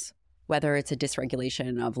complex. Yes. Whether it's a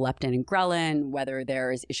dysregulation of leptin and ghrelin, whether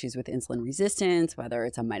there is issues with insulin resistance, whether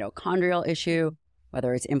it's a mitochondrial issue,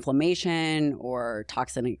 whether it's inflammation or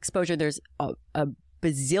toxin exposure, there's a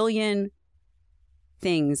bazillion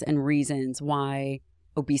things and reasons why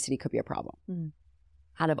obesity could be a problem.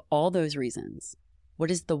 Out of all those reasons,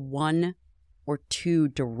 what is the one or two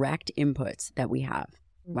direct inputs that we have?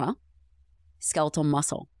 Well, skeletal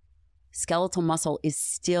muscle. Skeletal muscle is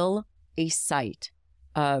still a site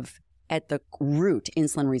of, at the root,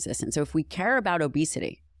 insulin resistance. So if we care about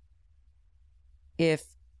obesity,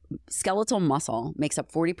 if skeletal muscle makes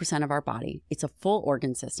up 40% of our body, it's a full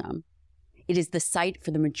organ system. It is the site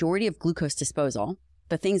for the majority of glucose disposal,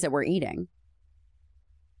 the things that we're eating.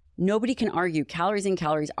 Nobody can argue calories in,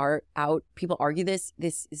 calories are out. People argue this.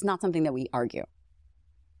 This is not something that we argue.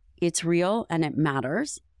 It's real and it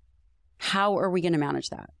matters. How are we going to manage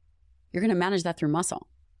that? You're going to manage that through muscle.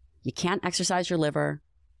 You can't exercise your liver.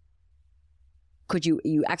 Could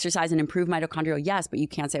you exercise and improve mitochondria? Yes, but you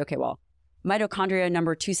can't say, okay, well, mitochondria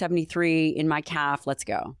number 273 in my calf, let's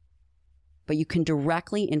go. But you can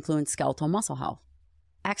directly influence skeletal muscle health.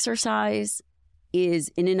 Exercise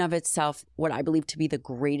is in and of itself what I believe to be the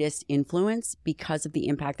greatest influence because of the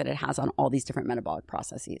impact that it has on all these different metabolic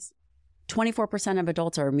processes. 24% of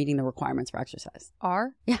adults are meeting the requirements for exercise. Are?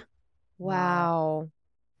 Yeah. Wow.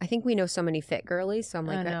 I think we know so many fit girlies, so I'm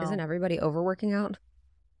like, isn't everybody overworking out?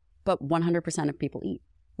 But 100% of people eat.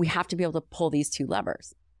 We have to be able to pull these two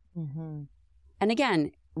levers. Mm-hmm. And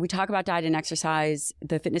again, we talk about diet and exercise.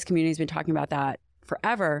 The fitness community has been talking about that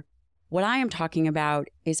forever. What I am talking about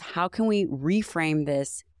is how can we reframe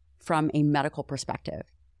this from a medical perspective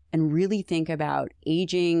and really think about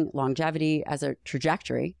aging, longevity as a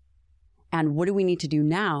trajectory, and what do we need to do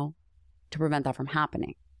now to prevent that from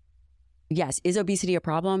happening? Yes. Is obesity a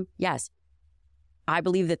problem? Yes. I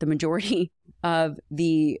believe that the majority of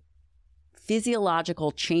the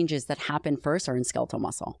physiological changes that happen first are in skeletal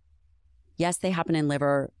muscle. Yes, they happen in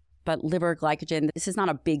liver, but liver glycogen, this is not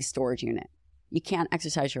a big storage unit. You can't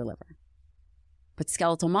exercise your liver. But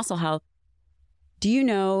skeletal muscle health, do you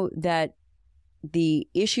know that the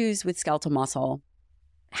issues with skeletal muscle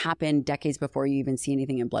happen decades before you even see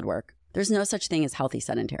anything in blood work? There's no such thing as healthy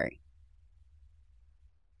sedentary.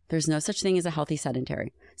 There's no such thing as a healthy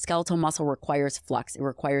sedentary. Skeletal muscle requires flux. It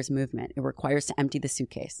requires movement. It requires to empty the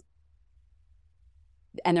suitcase.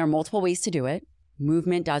 And there are multiple ways to do it.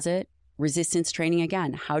 Movement does it. Resistance training,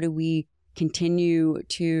 again. How do we continue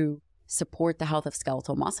to support the health of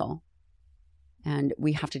skeletal muscle? And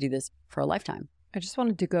we have to do this for a lifetime. I just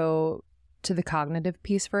wanted to go to the cognitive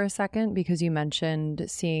piece for a second, because you mentioned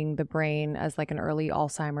seeing the brain as like an early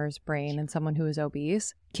Alzheimer's brain in someone who is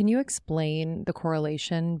obese. Can you explain the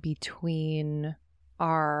correlation between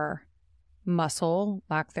our muscle,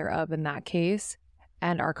 lack thereof in that case,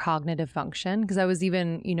 and our cognitive function? Because I was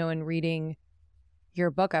even, in reading your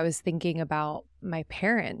book, I was thinking about my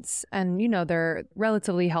parents, and, they're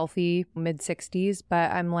relatively healthy, mid-60s,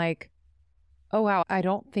 but I'm like, oh, wow, I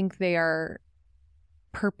don't think they are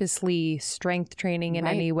purposely strength training in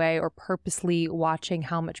any way, or purposely watching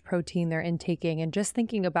how much protein they're intaking, and just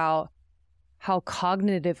thinking about how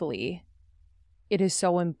cognitively it is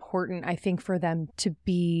so important, I think, for them to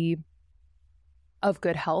be of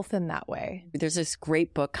good health in that way. There's this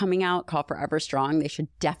great book coming out called Forever Strong. They should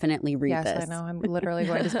definitely read this. Yes, I know. I'm literally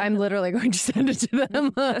going to send it to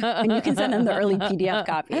them. And you can send them the early PDF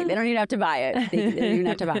copy. They don't even have to buy it. They don't even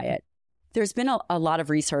have to buy it. There's been a lot of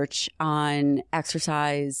research on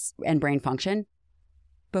exercise and brain function.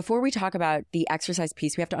 Before we talk about the exercise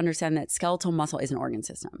piece, we have to understand that skeletal muscle is an organ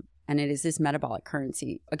system, and it is this metabolic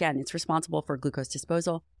currency. Again, it's responsible for glucose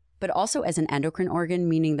disposal, but also as an endocrine organ,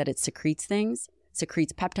 meaning that it secretes things,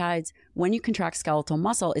 secretes peptides. When you contract skeletal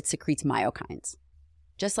muscle, it secretes myokines.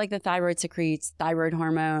 Just like the thyroid secretes thyroid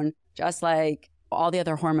hormone, just like all the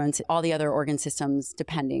other hormones, all the other organ systems,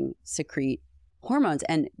 depending, secrete hormones.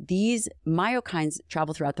 And these myokines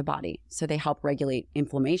travel throughout the body. So they help regulate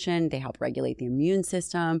inflammation. They help regulate the immune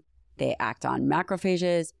system. They act on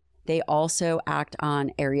macrophages. They also act on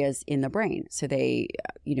areas in the brain. So they,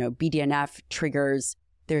 BDNF triggers,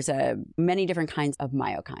 there's many different kinds of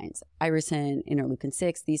myokines. Irisin,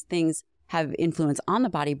 interleukin-6, these things have influence on the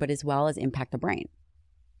body, but as well as impact the brain.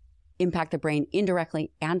 Impact the brain indirectly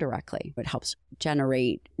and directly. It helps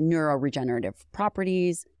generate neuroregenerative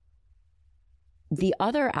properties. The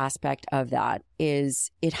other aspect of that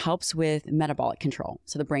is it helps with metabolic control.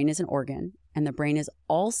 So the brain is an organ, and the brain is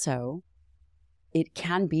also, it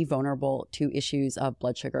can be vulnerable to issues of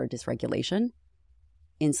blood sugar dysregulation,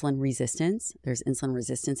 insulin resistance. There's insulin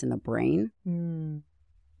resistance in the brain.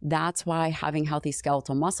 That's why having healthy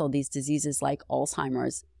skeletal muscle, these diseases like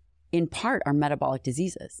Alzheimer's, in part are metabolic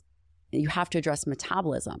diseases. You have to address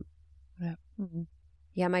metabolism.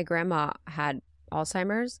 Yeah, my grandma had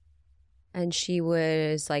Alzheimer's. And she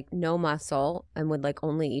was like no muscle and would like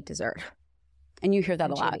only eat dessert. And you hear that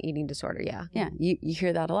a lot. Eating disorder, yeah. Yeah, you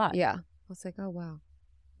hear that a lot. Yeah. I was like, oh, wow.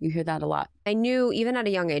 You hear that a lot. I knew even at a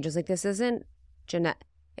young age, I was like, this isn't genetic.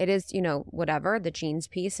 It is, whatever, the genes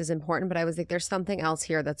piece is important. But I was like, there's something else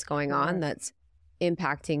here that's going on that's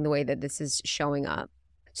impacting the way that this is showing up.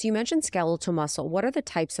 So you mentioned skeletal muscle. What are the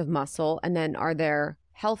types of muscle? And then are there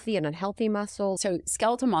healthy and unhealthy muscle? So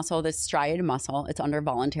skeletal muscle, this striated muscle, it's under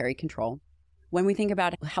voluntary control. When we think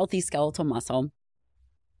about healthy skeletal muscle,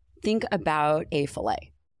 think about a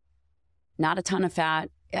fillet. Not a ton of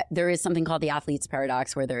fat. There is something called the athlete's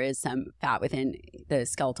paradox where there is some fat within the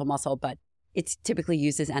skeletal muscle, but it's typically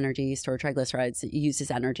used as energy, stored triglycerides, used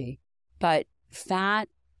as energy. But fat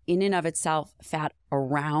in and of itself, fat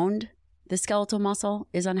around the skeletal muscle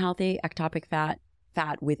is unhealthy. Ectopic fat.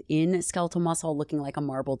 Fat within skeletal muscle looking like a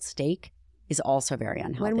marbled steak is also very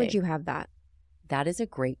unhealthy. When would you have that? That is a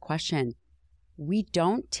great question. We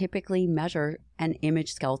don't typically measure and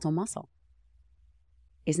image skeletal muscle.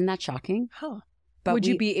 Isn't that shocking? Huh. But would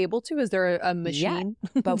you be able to? Is there a machine?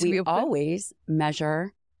 Yeah, but we always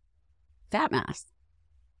measure fat mass.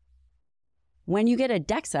 When you get a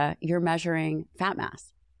DEXA, you're measuring fat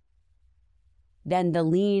mass. Then the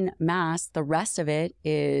lean mass, the rest of it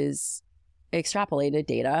is extrapolated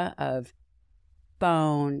data of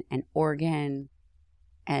bone and organ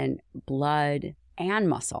and blood and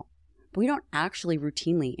muscle. But we don't actually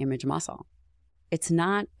routinely image muscle. It's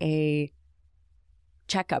not a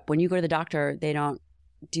checkup. When you go to the doctor, they don't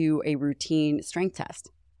do a routine strength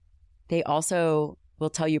test. They also will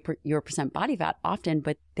tell you your percent body fat often,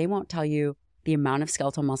 but they won't tell you the amount of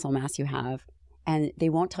skeletal muscle mass you have, and they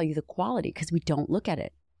won't tell you the quality because we don't look at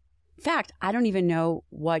it. In fact, I don't even know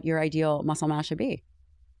what your ideal muscle mass should be.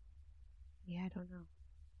 Yeah, I don't know.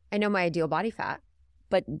 I know my ideal body fat.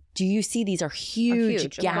 But do you see these are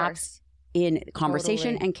huge gaps in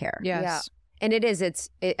conversation and care? Yes. Yeah. And it is.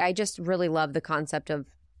 I just really love the concept of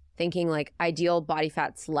thinking like ideal body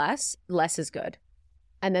fat's less is good.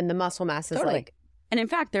 And then the muscle mass is like. And in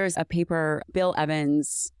fact, there's a paper, Bill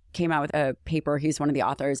Evans came out with a paper. He's one of the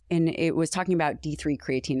authors, and it was talking about D3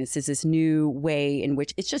 creatine. This is this new way in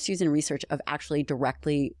which it's just used in research of actually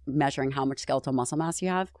directly measuring how much skeletal muscle mass you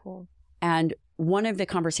have. Cool. And one of the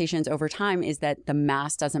conversations over time is that the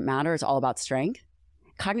mass doesn't matter. It's all about strength.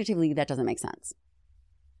 Cognitively, that doesn't make sense,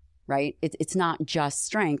 right? It's not just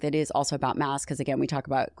strength. It is also about mass because, again, we talk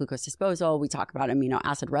about glucose disposal. We talk about amino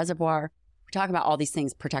acid reservoir. We talk about all these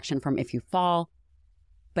things, protection from if you fall.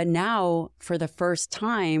 But now, for the first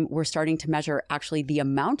time, we're starting to measure actually the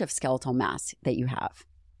amount of skeletal mass that you have.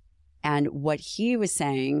 And what he was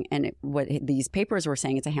saying, and what these papers were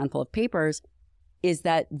saying, it's a handful of papers, is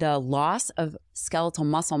that the loss of skeletal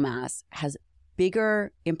muscle mass has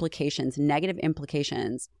bigger implications, negative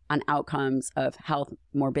implications on outcomes of health,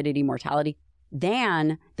 morbidity, mortality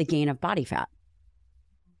than the gain of body fat.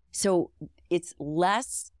 So it's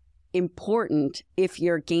less important if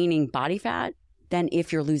you're gaining body fat than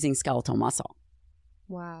if you're losing skeletal muscle.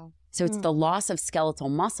 Wow. So it's the loss of skeletal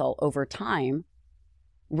muscle over time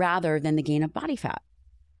rather than the gain of body fat.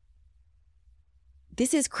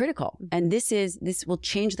 This is critical. And this will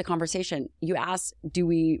change the conversation. You ask, do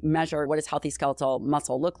we measure what does healthy skeletal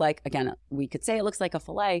muscle look like? Again, we could say it looks like a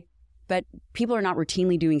fillet, but people are not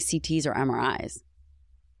routinely doing CTs or MRIs.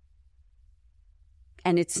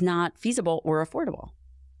 And it's not feasible or affordable.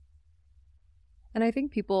 And I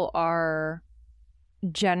think people are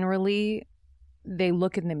generally, they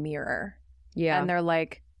look in the mirror. Yeah. And they're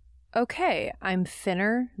like, okay, I'm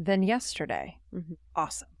thinner than yesterday. Mm-hmm.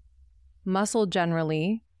 Awesome. Muscle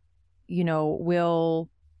generally, will,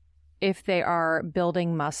 if they are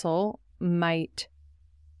building muscle, might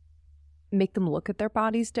make them look at their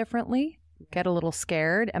bodies differently, get a little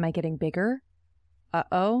scared. Am I getting bigger?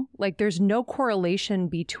 Uh-oh. Like there's no correlation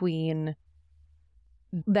between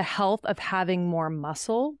the health of having more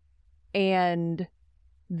muscle and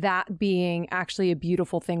that being actually a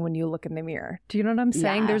beautiful thing when you look in the mirror. Do you know what I'm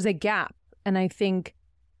saying? Yeah. There's a gap. And I think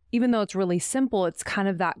even though it's really simple, it's kind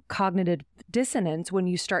of that cognitive dissonance when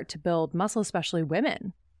you start to build muscle, especially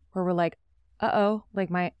women, where we're like, uh-oh, like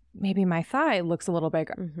maybe my thigh looks a little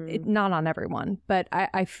bigger. Mm-hmm. Not on everyone, but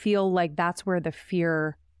I feel like that's where the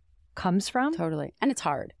fear comes from. Totally. And it's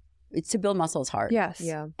hard. It's to build muscle is hard. Yes.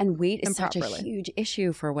 Yeah. And weight is Improperly. such a huge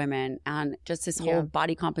issue for women, and just this whole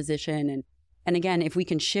body composition. And again, if we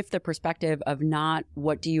can shift the perspective of not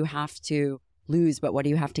what do you have to lose, but what do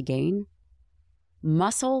you have to gain?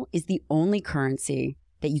 Muscle is the only currency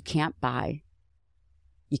that you can't buy.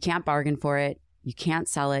 You can't bargain for it. You can't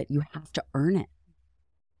sell it. You have to earn it.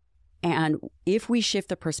 And if we shift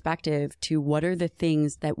the perspective to what are the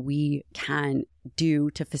things that we can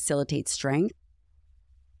do to facilitate strength,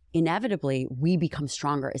 inevitably we become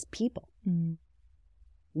stronger as people. Mm-hmm.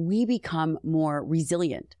 We become more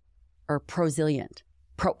resilient or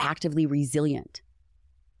proactively resilient.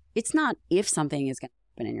 It's not if something is going to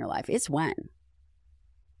happen in your life, it's when.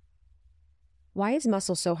 Why is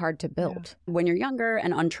muscle so hard to build? When you're younger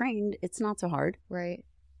and untrained, it's not so hard. Right.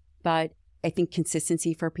 But I think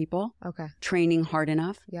consistency for people, Okay. training hard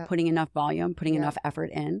enough, Yeah. putting enough volume, putting Yeah. enough effort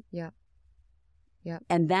in. Yeah. Yeah.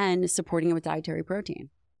 And then supporting it with dietary protein.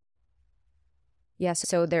 Yes.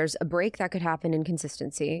 So there's a break that could happen in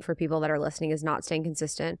consistency for people that are listening is not staying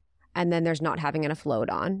consistent. And then there's not having enough load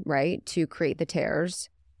on, right, to create the tears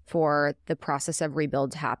for the process of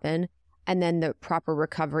rebuild to happen. And then the proper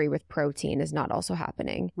recovery with protein is not also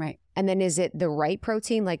happening. Right. And then is it the right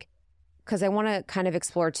protein? Like, because I want to kind of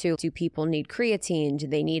explore too, do people need creatine? Do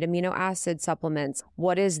they need amino acid supplements?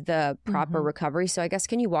 What is the proper recovery? So I guess,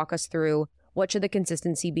 can you walk us through what should the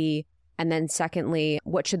consistency be? And then secondly,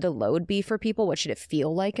 what should the load be for people? What should it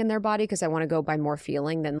feel like in their body? Because I want to go by more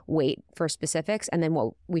feeling than weight for specifics. And then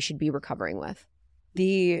what we should be recovering with.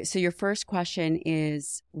 So your first question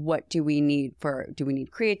is, what do we need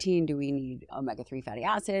creatine? Do we need omega-3 fatty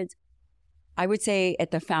acids? I would say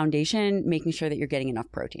at the foundation, making sure that you're getting enough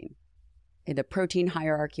protein. The protein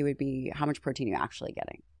hierarchy would be how much protein you're actually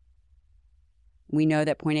getting. We know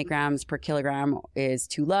that 0.8 grams per kilogram is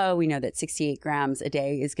too low. We know that 68 grams a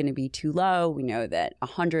day is going to be too low. We know that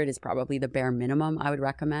 100 is probably the bare minimum I would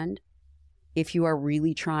recommend. If you are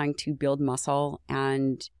really trying to build muscle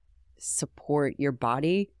and support your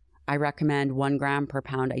body, I recommend 1 gram per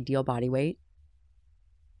pound ideal body weight,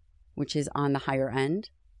 which is on the higher end.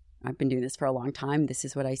 I've been doing this for a long time. This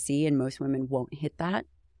is what I see, and most women won't hit that.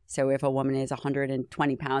 So if a woman is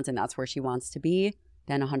 120 pounds and that's where she wants to be,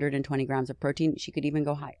 then 120 grams of protein, she could even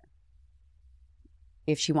go higher.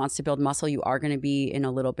 If she wants to build muscle, you are going to be in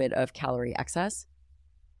a little bit of calorie excess,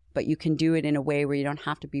 but you can do it in a way where you don't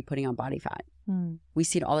have to be putting on body fat. We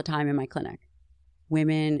see it all the time in my clinic.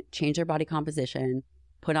 Women change their body composition,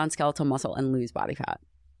 put on skeletal muscle, and lose body fat.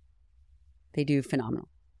 They do phenomenal.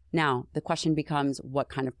 Now, the question becomes, what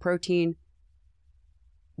kind of protein?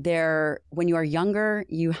 When you are younger,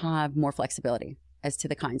 you have more flexibility as to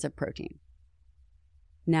the kinds of protein.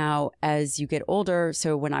 Now, as you get older,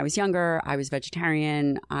 so when I was younger, I was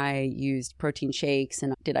vegetarian. I used protein shakes.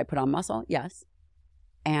 And did I put on muscle? Yes.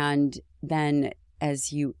 And then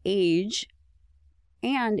as you age,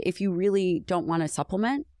 and if you really don't want to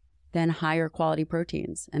supplement, then higher quality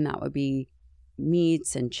proteins. And that would be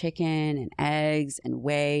meats and chicken and eggs and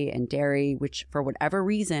whey and dairy, which for whatever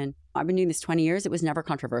reason, I've been doing this 20 years. It was never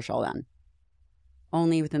controversial then.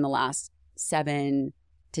 Only within the last 7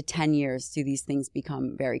 to 10 years do these things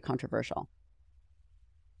become very controversial.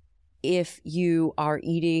 If you are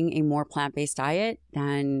eating a more plant-based diet,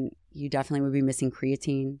 then you definitely would be missing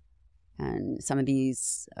creatine and some of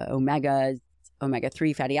these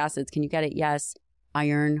omega-3 fatty acids. Can you get it? Yes.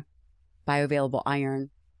 Iron, bioavailable iron.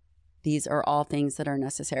 These are all things that are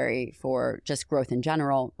necessary for just growth in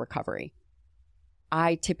general, recovery.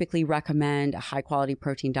 I typically recommend a high-quality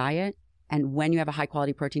protein diet. And when you have a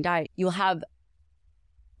high-quality protein diet, you'll have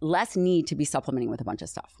less need to be supplementing with a bunch of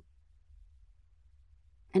stuff.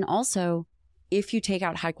 And also, if you take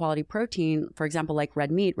out high-quality protein, for example, like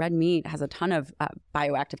red meat has a ton of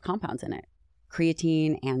bioactive compounds in it.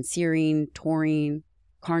 Creatine and serine, taurine,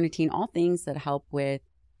 carnitine, all things that help with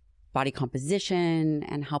body composition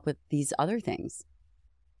and help with these other things.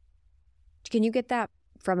 Can you get that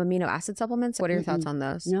from amino acid supplements? What are your thoughts on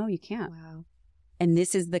those? No, you can't. Wow. And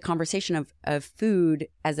this is the conversation of food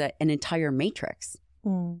as an entire matrix.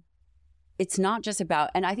 It's not just about,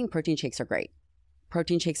 and I think protein shakes are great.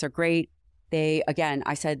 Protein shakes are great. They, again,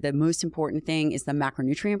 I said the most important thing is the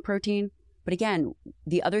macronutrient protein. But again,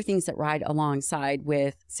 the other things that ride alongside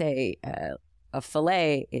with, say, a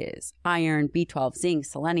filet is iron, B12, zinc,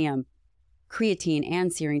 selenium, creatine, and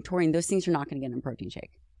serine, taurine. Those things you're not going to get in a protein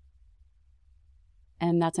shake.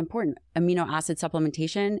 And that's important. Amino acid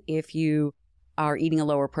supplementation, if you are eating a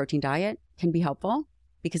lower protein diet, can be helpful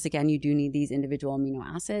because, again, you do need these individual amino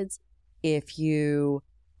acids. If you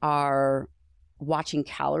are watching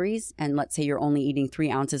calories and let's say you're only eating 3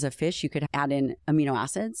 ounces of fish, you could add in amino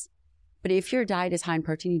acids. But if your diet is high in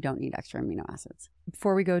protein, you don't need extra amino acids.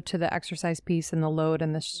 Before we go to the exercise piece and the load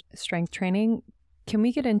and the strength training, can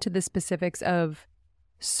we get into the specifics of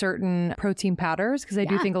certain protein powders? Because I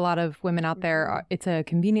do think a lot of women out there, it's a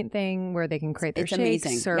convenient thing where they can create their shakes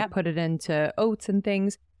amazing. Or put it into oats and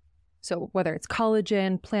things. So whether it's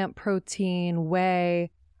collagen, plant protein,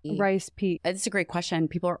 whey, rice pea. That's a great question.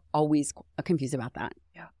 People are always confused about that.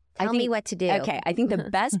 Yeah. Tell me what to do. Okay. I think the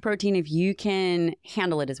best protein, if you can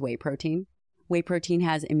handle it, is whey protein. Whey protein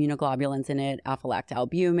has immunoglobulins in it,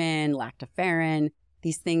 alpha-lactalbumin, lactoferrin,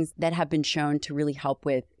 these things that have been shown to really help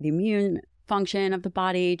with the immune function of the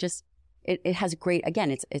body. Just it has great,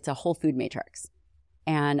 again, it's a whole food matrix.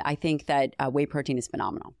 And I think that whey protein is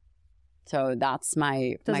phenomenal. So that's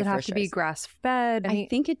my Does it have first to be choice. grass-fed? I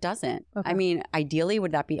think it doesn't. Okay. I mean, ideally,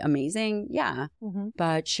 would that be amazing? Yeah.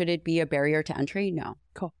 But should it be a barrier to entry? No.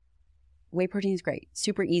 Cool. Whey protein is great.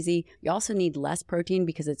 Super easy. You also need less protein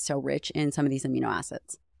because it's so rich in some of these amino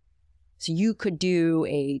acids. So you could do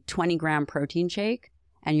a 20-gram protein shake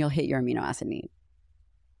and you'll hit your amino acid need.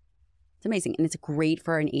 It's amazing. And it's great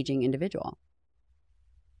for an aging individual.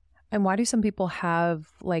 And why do some people have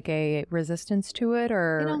like a resistance to it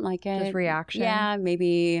or They don't like it. just reaction? Yeah,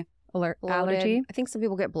 maybe allergy? I think some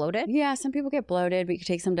people get bloated. Yeah, some people get bloated, but you could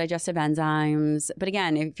take some digestive enzymes. But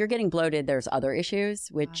again, if you're getting bloated, there's other issues,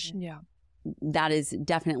 which that is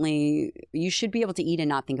definitely, you should be able to eat and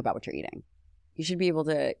not think about what you're eating. You should be able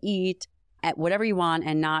to eat at whatever you want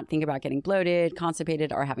and not think about getting bloated,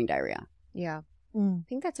 constipated, or having diarrhea. Yeah. I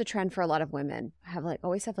think that's a trend for a lot of women.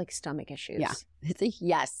 Always have stomach issues. Yeah.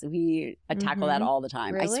 Yes, we tackle that all the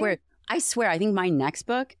time. Really? I swear, I think my next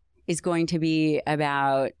book is going to be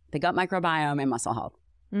about the gut microbiome and muscle health.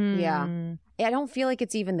 Yeah. I don't feel like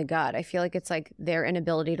it's even the gut. I feel like it's their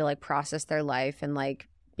inability to process their life and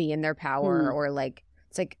be in their power or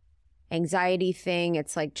it's anxiety thing.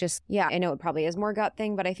 It's I know it probably is more gut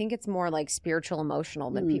thing, but I think it's more spiritual,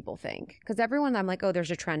 emotional than people think. Because everyone, I'm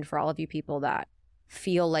there's a trend for all of you people that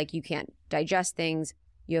feel like you can't digest things.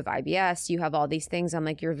 You have IBS, you have all these things. I'm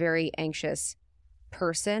you're very anxious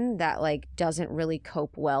person that like doesn't really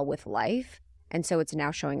cope well with life. And so it's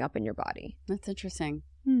now showing up in your body. That's interesting.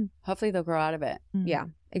 Hopefully they'll grow out of it. Yeah,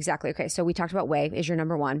 exactly. Okay. So we talked about whey is your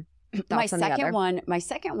number one. My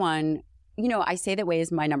second one, you know, I say that whey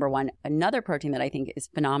is my number one. Another protein that I think is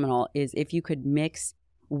phenomenal is if you could mix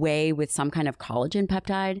whey with some kind of collagen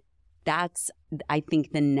peptide. That's, I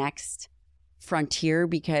think, the next frontier,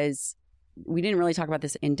 because we didn't really talk about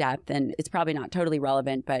this in depth and it's probably not totally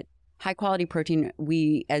relevant, but high quality protein,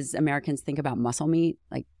 we as Americans think about muscle meat,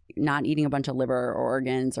 like not eating a bunch of liver or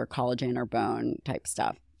organs or collagen or bone type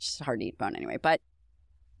stuff. It's just hard to eat bone anyway. But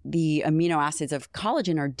the amino acids of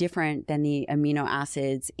collagen are different than the amino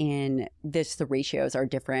acids in this. The ratios are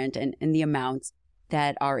different and the amounts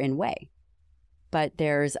that are in whey. But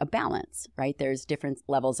there's a balance, right? There's different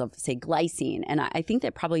levels of, say, glycine. And I think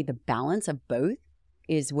that probably the balance of both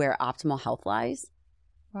is where optimal health lies.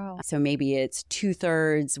 Wow. So maybe it's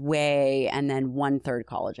 2/3 whey and then 1/3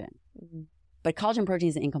 collagen. Mhm. But collagen protein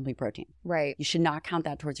is an incomplete protein. Right. You should not count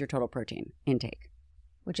that towards your total protein intake.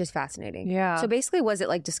 Which is fascinating. Yeah. So basically, was it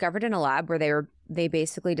like discovered in a lab where they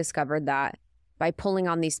basically discovered that by pulling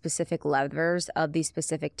on these specific levers of these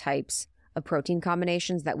specific types of protein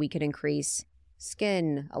combinations that we could increase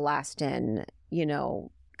skin elastin, you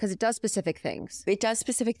know, because it does specific things. It does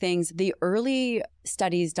specific things. The early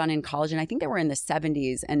studies done in collagen, I think they were in the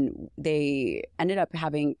 70s, and they ended up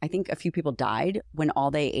having, I think a few people died when all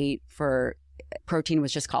they ate for protein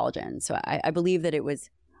was just collagen. So I believe that it was,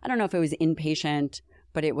 I don't know if it was inpatient,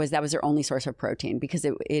 but that was their only source of protein because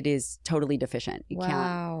it is totally deficient. You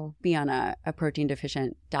can't be on a protein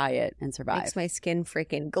deficient diet and survive. Makes my skin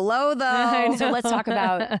freaking glow though. So let's talk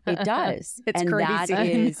about it does. It's and crazy. That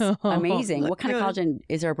is amazing. What kind of collagen,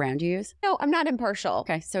 is there a brand you use? No, I'm not impartial.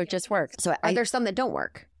 Okay, so it just works. So Are there some that don't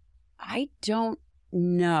work? I don't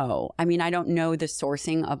know. I mean, I don't know the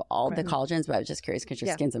sourcing of all the collagens, but I was just curious because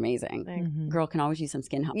your skin's amazing. Mhm. Girl can always use some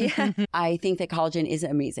skin help. Yeah. I think that collagen is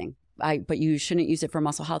amazing. But you shouldn't use it for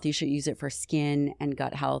muscle health. You should use it for skin and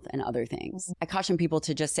gut health and other things. I caution people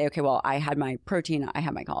to just say, okay, well, I had my protein, I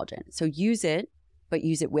have my collagen. So use it, but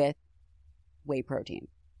use it with whey protein.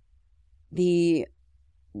 The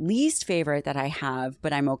least favorite that I have,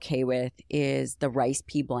 but I'm okay with, is the rice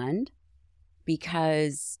pea blend,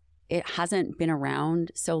 because it hasn't been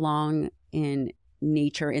around so long in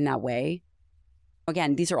nature in that way.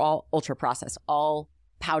 Again, these are all ultra processed, all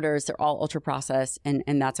powders, they're all ultra processed, and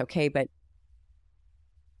that's okay. But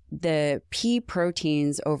the pea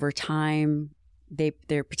proteins over time,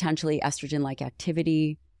 they're potentially estrogen-like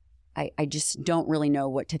activity. I just don't really know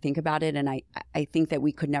what to think about it. And I think that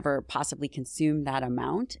we could never possibly consume that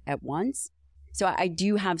amount at once. So I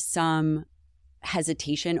do have some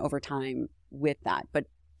hesitation over time with that. But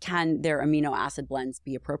can their amino acid blends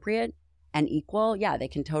be appropriate and equal? Yeah, they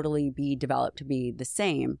can totally be developed to be the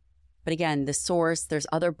same. But again, the source, there's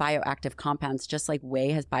other bioactive compounds, just like whey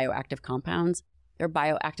has bioactive compounds. There are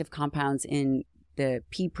bioactive compounds in the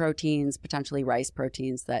pea proteins, potentially rice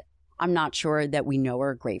proteins, that I'm not sure that we know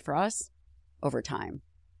are great for us over time.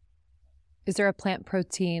 Is there a plant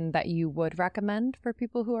protein that you would recommend for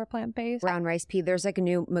people who are plant-based? Brown rice pea. There's like a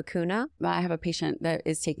new Mucuna. I have a patient that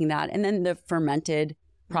is taking that. And then the fermented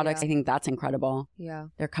products, Yeah. I think that's incredible. Yeah.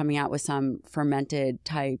 They're coming out with some fermented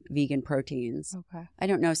type vegan proteins. Okay. I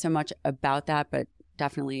don't know so much about that, but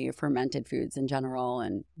definitely fermented foods in general.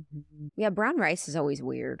 And Yeah, brown rice is always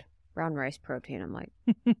weird. Brown rice protein. I'm like,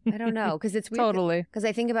 I don't know. Because it's weird. Totally. Because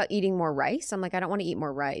I think about eating more rice. I'm like, I don't want to eat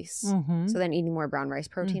more rice. Mm-hmm. So then eating more brown rice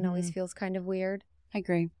protein always feels kind of weird. I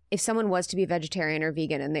agree. If someone was to be vegetarian or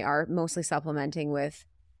vegan and they are mostly supplementing with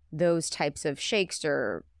those types of shakes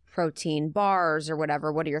or protein bars or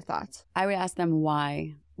whatever, what are your thoughts? I would ask them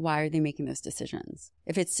why. Why are they making those decisions?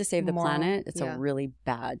 If it's to save the Moral. planet, it's Yeah. a really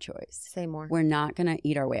bad choice. Say more. We're not going to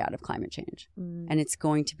eat our way out of climate change. Mm. And it's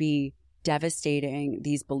going to be devastating,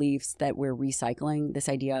 these beliefs that we're recycling, this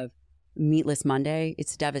idea of meatless Monday.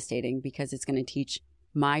 It's devastating because it's going to teach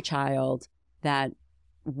my child that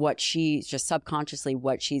what she's just subconsciously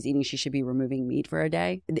what she's eating, she should be removing meat for a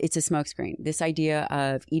day. It's a smokescreen. This idea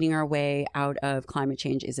of eating our way out of climate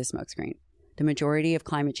change is a smokescreen. The majority of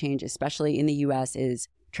climate change, especially in the US, is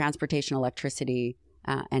transportation, electricity,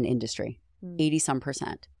 and industry.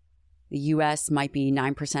 80-some%. The US might be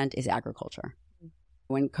 9% is agriculture.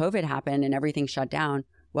 When COVID happened and everything shut down,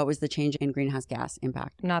 what was the change in greenhouse gas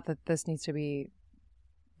impact? Not that this needs to be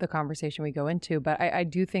the conversation we go into, but I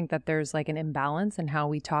do think that there's like an imbalance in how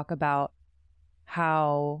we talk about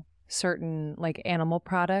how certain like animal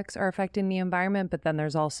products are affecting the environment, but then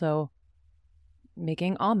there's also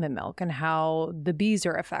making almond milk and how the bees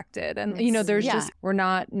are affected. And, you know, there's just, we're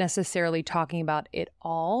not necessarily talking about it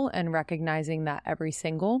all and recognizing that every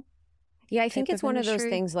single. Yeah, I think it's one of those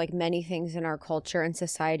things, like many things in our culture and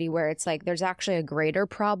society, where it's like there's actually a greater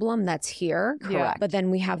problem that's here. Correct. But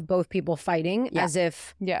then we have both people fighting as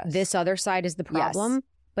if this other side is the problem,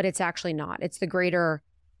 but it's actually not. It's the greater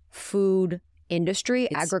food industry,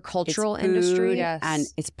 agricultural industry. And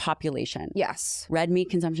it's population. Yes. Red meat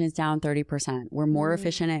consumption is down 30%. We're more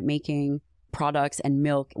efficient at making products and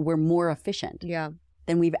milk. We're more efficient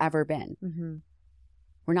than we've ever been. Mm-hmm.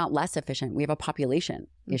 We're not less efficient. We have a population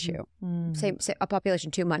issue. Say a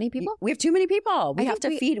population, too many people? We have too many people. We have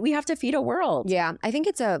to feed a world. Yeah. I think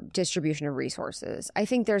it's a distribution of resources. I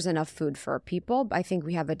think there's enough food for people, but I think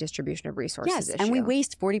we have a distribution of resources issue. And we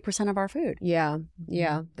waste 40% of our food. Yeah.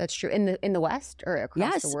 Yeah, that's true. In the West or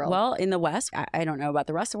across the world? Well, in the West, I don't know about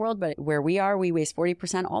the rest of the world, but where we are, we waste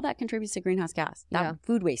 40%. All that contributes to greenhouse gas, not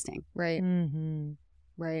food wasting. Right. Mm-hmm.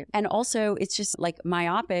 Right. And also, it's just like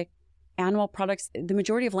myopic. Animal products, the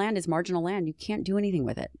majority of land is marginal land. You can't do anything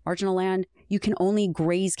with it. Marginal land, you can only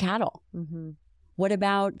graze cattle. Mm-hmm. What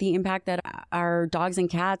about the impact that our dogs and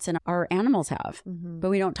cats and our animals have? Mm-hmm. But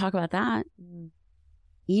we don't talk about that. Mm-hmm.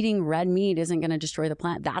 Eating red meat isn't going to destroy the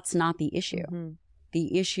planet. That's not the issue. Mm-hmm.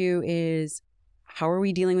 The issue is, how are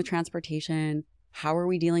we dealing with transportation? How are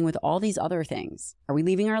we dealing with all these other things? Are we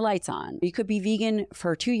leaving our lights on? You could be vegan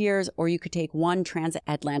for 2 years, or you could take one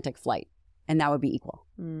transatlantic flight, and that would be equal.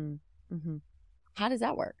 Mm-hmm. How does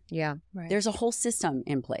that work? Yeah. Right. There's a whole system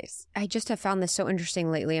in place. I just have found this so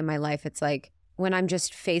interesting lately in my life. It's like when I'm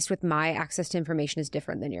just faced with my access to information is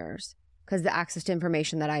different than yours. Because the access to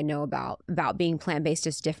information that I know about being plant-based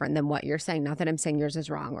is different than what you're saying. Not that I'm saying yours is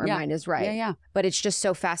wrong or mine is right. Yeah. But it's just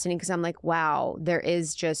so fascinating because I'm like, wow, there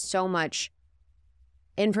is just so much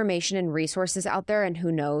information and resources out there. And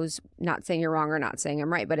who knows, not saying you're wrong or not saying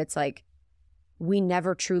I'm right, but it's like, we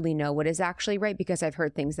never truly know what is actually right because I've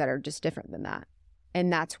heard things that are just different than that.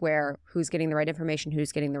 And that's where who's getting the right information,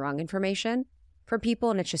 who's getting the wrong information for people.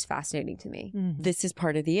 And it's just fascinating to me. Mm-hmm. This is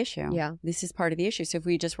part of the issue. Yeah. This is part of the issue. So if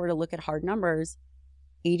we just were to look at hard numbers,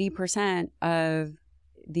 80% of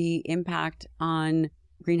the impact on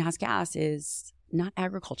greenhouse gas is not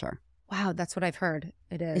agriculture. Wow, that's what I've heard.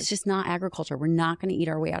 It is. It's just not agriculture. We're not going to eat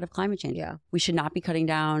our way out of climate change. Yeah. We should not be cutting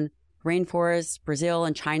down rainforests. Brazil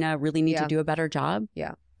and China really need to do a better job.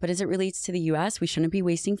 Yeah. But as it relates to the U.S., we shouldn't be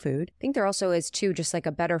wasting food. I think there also is, too, just like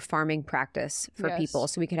a better farming practice for people.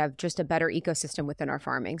 So we could have just a better ecosystem within our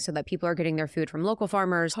farming so that people are getting their food from local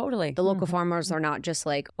farmers. Totally. The local farmers are not just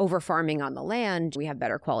like over farming on the land. We have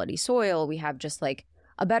better quality soil. We have just like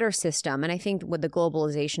a better system. And I think with the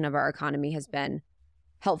globalization of our economy has been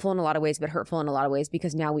helpful in a lot of ways, but hurtful in a lot of ways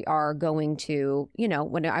because now we are going to, you know,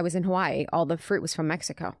 when I was in Hawaii, all the fruit was from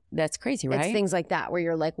Mexico. That's crazy, right? It's things like that where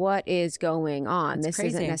you're like, what is going on? This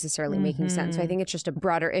isn't necessarily making sense. So I think it's just a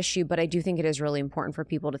broader issue, but I do think it is really important for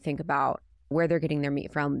people to think about where they're getting their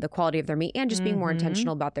meat from, the quality of their meat, and just being more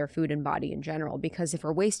intentional about their food and body in general. Because if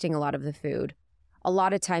we're wasting a lot of the food, a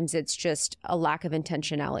lot of times it's just a lack of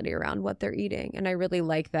intentionality around what they're eating. And I really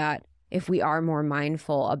like that if we are more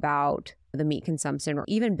mindful about the meat consumption or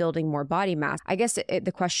even building more body mass. I guess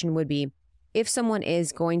the question would be, if someone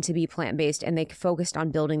is going to be plant-based and they focused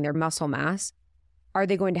on building their muscle mass, are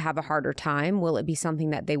they going to have a harder time? Will it be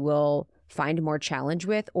something that they will find more challenge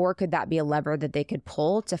with? Or could that be a lever that they could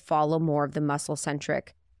pull to follow more of the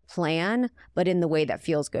muscle-centric plan, but in the way that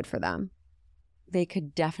feels good for them? They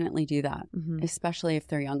could definitely do that, especially if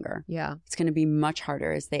they're younger. Yeah. It's going to be much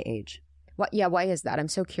harder as they age. Why is that? I'm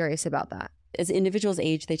so curious about that. As individuals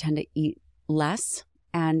age, they tend to eat less.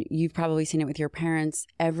 And you've probably seen it with your parents.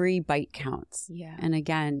 Every bite counts. Yeah. And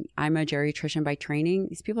again, I'm a geriatrician by training.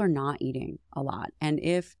 These people are not eating a lot. And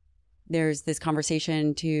if there's this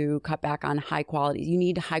conversation to cut back on high quality, you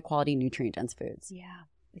need high quality nutrient dense foods. Yeah.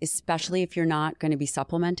 Especially if you're not going to be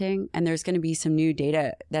supplementing. And there's going to be some new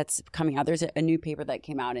data that's coming out. There's a new paper that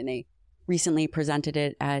came out and they recently presented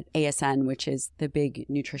it at ASN, which is the big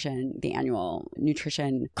the annual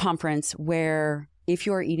nutrition conference, where if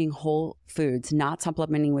you're eating whole foods, not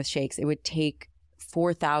supplementing with shakes, it would take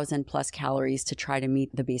 4,000 plus calories to try to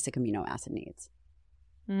meet the basic amino acid needs.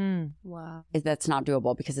 Wow. That's not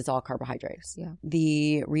doable because it's all carbohydrates. Yeah.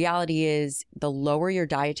 The reality is the lower your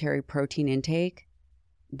dietary protein intake,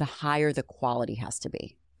 the higher the quality has to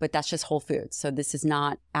be. But that's just whole foods. So this is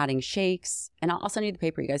not adding shakes. And I'll send you the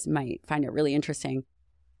paper. You guys might find it really interesting.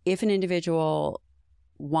 If an individual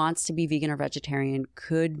wants to be vegan or vegetarian,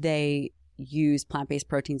 could they use plant-based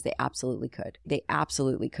proteins? They absolutely could. They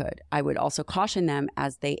absolutely could. I would also caution them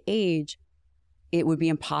as they age, it would be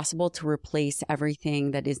impossible to replace everything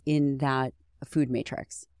that is in that a food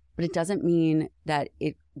matrix, but it doesn't mean that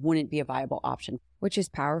it wouldn't be a viable option. Which is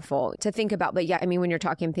powerful to think about. But yeah, I mean, when you're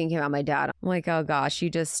talking, I'm thinking about my dad. I'm like, oh gosh,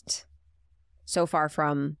 you just so far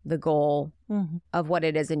from the goal of what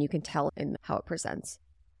it is. And you can tell in how it presents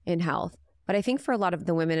in health. But I think for a lot of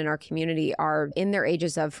the women in our community are in their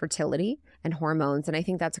ages of fertility and hormones. And I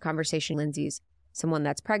think that's a conversation. Lindsay's someone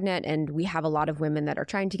that's pregnant. And we have a lot of women that are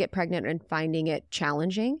trying to get pregnant and finding it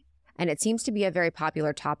challenging. And it seems to be a very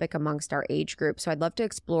popular topic amongst our age group. So I'd love to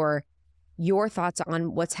explore your thoughts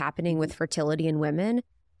on what's happening with fertility in women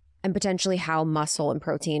and potentially how muscle and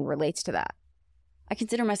protein relates to that. I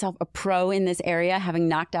consider myself a pro in this area, having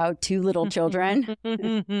knocked out 2 little children.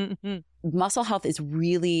 Muscle health is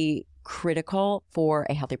really critical for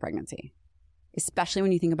a healthy pregnancy, especially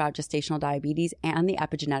when you think about gestational diabetes and the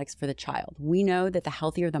epigenetics for the child. We know that the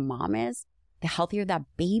healthier the mom is, the healthier that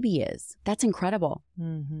baby is. That's incredible.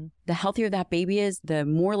 The healthier that baby is, the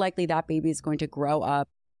more likely that baby is going to grow up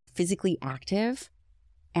physically active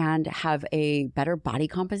and have a better body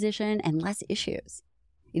composition and less issues.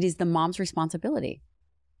 It is the mom's responsibility.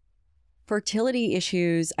 Fertility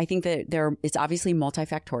issues, I think that it's obviously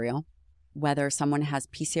multifactorial. Whether someone has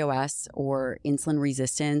PCOS or insulin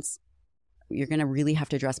resistance, you're going to really have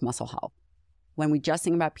to address muscle health. When we just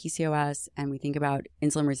think about PCOS and we think about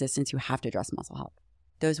insulin resistance, you have to address muscle health.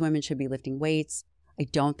 Those women should be lifting weights. I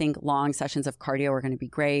don't think long sessions of cardio are going to be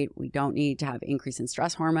great. We don't need to have increase in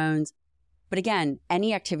stress hormones. But again,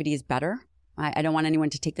 any activity is better. I don't want anyone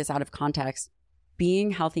to take this out of context.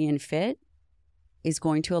 Being healthy and fit is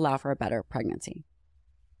going to allow for a better pregnancy.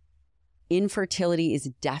 Infertility is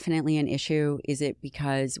definitely an issue. Is it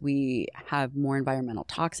because we have more environmental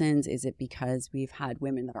toxins? Is it because we've had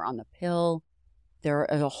women that are on the pill? There are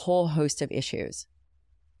a whole host of issues.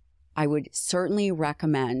 I would certainly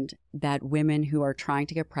recommend that women who are trying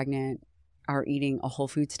to get pregnant are eating a whole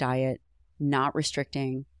foods diet, not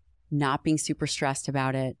restricting, not being super stressed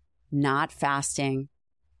about it, not fasting.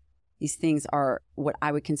 These things are what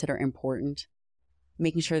I would consider important.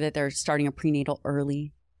 Making sure that they're starting a prenatal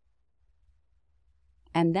early.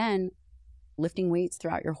 And then lifting weights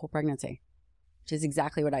throughout your whole pregnancy, which is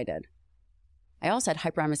exactly what I did. I also had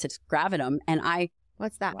hyperemesis gravidum, and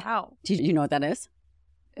What's that? Wow. do you know what that is?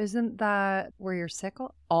 Isn't that where you're sick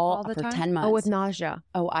all the for time? 10 months. Oh, with nausea.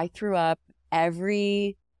 Oh, I threw up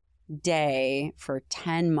every day for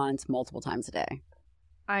 10 months, multiple times a day.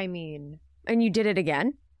 I mean, And you did it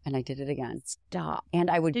again? And I did it again. Stop. And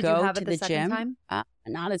I would did go you have to it the second gym. time?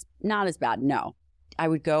 Not as bad. No. I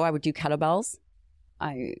would do kettlebells.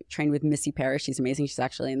 I trained with Missy Parrish. She's amazing. She's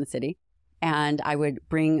actually in the city. And I would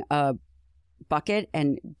bring a bucket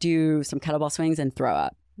and do some kettlebell swings and throw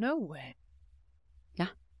up. No way. Yeah.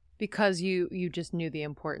 Because you just knew the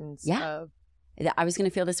importance of... I was going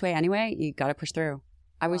to feel this way anyway. You got to push through.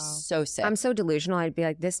 I was so sick. I'm so delusional. I'd be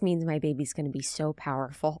like, this means my baby's going to be so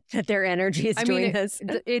powerful that their energy is doing this.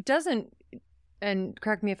 It doesn't, and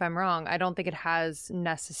correct me if I'm wrong, I don't think it has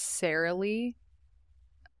necessarily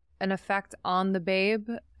an effect on the babe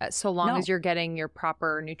so long as you're getting your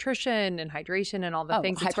proper nutrition and hydration and all the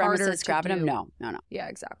things. It's harder to gravidum? do. No. Yeah,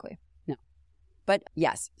 exactly. No. But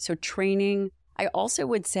yes, so training. I also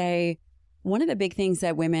would say one of the big things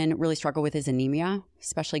that women really struggle with is anemia,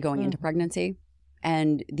 especially going into pregnancy.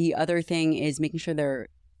 And the other thing is making sure they're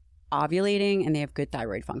ovulating and they have good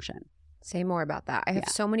thyroid function. Say more about that. I have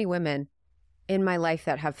so many women in my life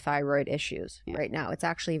that have thyroid issues right now. It's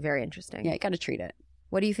actually very interesting. Yeah, you got to treat it.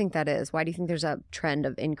 What do you think that is? Why do you think there's a trend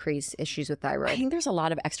of increased issues with thyroid? I think there's a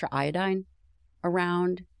lot of extra iodine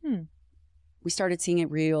around. We started seeing a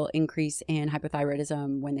real increase in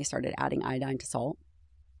hypothyroidism when they started adding iodine to salt.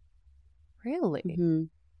 Really? Mm-hmm.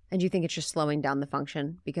 And do you think it's just slowing down the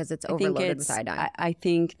function because it's overloaded with iodine? I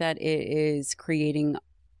think that it is creating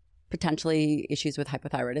potentially issues with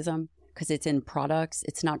hypothyroidism because it's in products.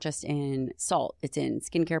 It's not just in salt. It's in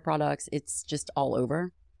skincare products. It's just all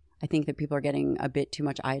over. I think that people are getting a bit too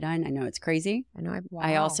much iodine. I know it's crazy. I know.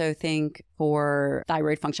 I also think for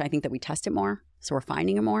thyroid function, I think that we test it more. So we're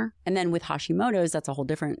finding it more. And then with Hashimoto's, that's a whole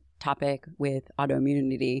different topic with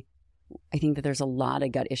autoimmunity. I think that there's a lot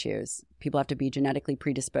of gut issues. People have to be genetically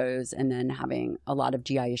predisposed, and then having a lot of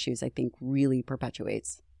GI issues, I think, really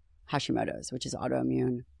perpetuates Hashimoto's, which is the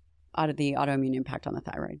autoimmune impact on the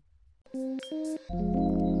thyroid.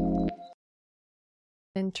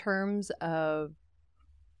 In terms of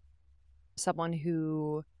someone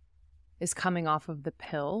who is coming off of the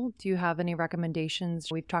pill, do you have any recommendations?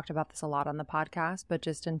 We've talked about this a lot on the podcast, but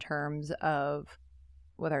just in terms of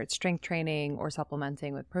whether it's strength training or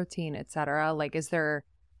supplementing with protein, et cetera, like, is there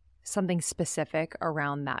something specific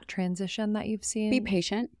around that transition that you've seen? Be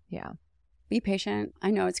patient. Yeah. Be patient.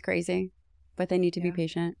 I know it's crazy, but they need to be Yeah.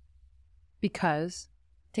 patient. Because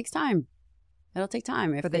It takes time. It'll take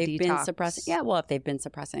time. If For the they've been detox. suppressing, if they've been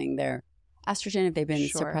suppressing their estrogen, if they've been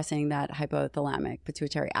Sure. suppressing that hypothalamic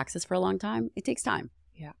pituitary axis for a long time, it takes time.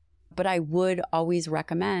 Yeah. But I would always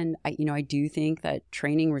recommend, I do think that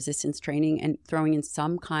training, resistance training, and throwing in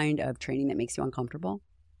some kind of training that makes you uncomfortable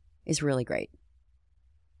is really great.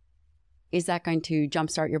 Is that going to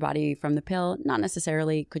jumpstart your body from the pill? Not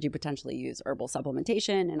necessarily. Could you potentially use herbal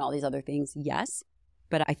supplementation and all these other things? Yes.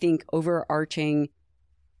 But I think overarching,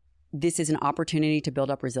 this is an opportunity to build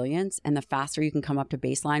up resilience. And the faster you can come up to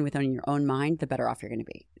baseline within your own mind, the better off you're going to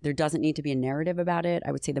be. There doesn't need to be a narrative about it.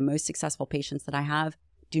 I would say the most successful patients that I have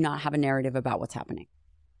do not have a narrative about what's happening.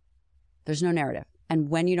 There's no narrative. And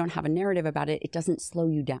when you don't have a narrative about it, it doesn't slow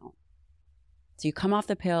you down. So you come off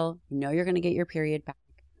the pill, you know you're going to get your period back.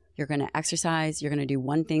 You're going to exercise. You're going to do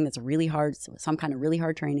one thing that's really hard, some kind of really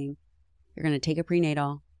hard training. You're going to take a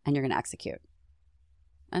prenatal and you're going to execute.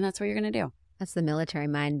 And that's what you're going to do. That's the military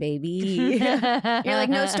mind, baby. You're like,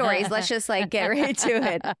 no stories. Let's just get right to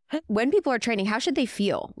it. When people are training, how should they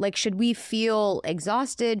feel? Should we feel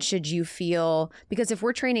exhausted? Should you feel, because if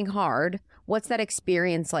we're training hard, what's that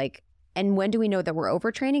experience like? And when do we know that we're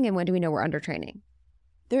overtraining and when do we know we're undertraining?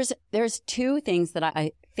 There's two things that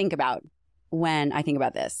I think about when I think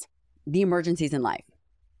about this. The emergencies in life.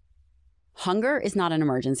 Hunger is not an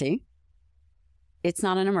emergency. It's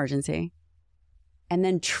not an emergency. And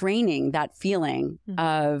then training, that feeling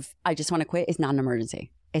of, I just want to quit, is not an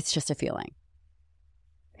emergency. It's just a feeling.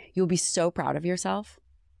 You'll be so proud of yourself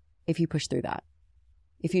if you push through that.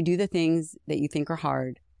 If you do the things that you think are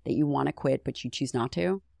hard, that you want to quit, but you choose not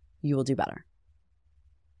to, you will do better.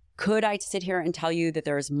 Could I sit here and tell you that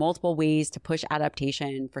there's multiple ways to push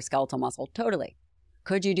adaptation for skeletal muscle? Totally.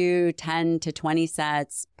 Could you do 10 to 20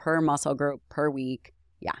 sets per muscle group per week?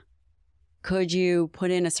 Yeah. Could you put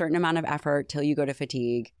in a certain amount of effort till you go to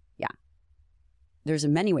fatigue? Yeah. There's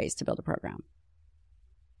many ways to build a program.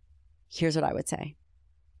 Here's what I would say.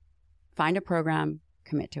 Find a program,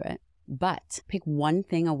 commit to it, but pick one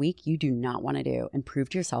thing a week you do not want to do and prove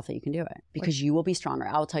to yourself that you can do it because you will be stronger.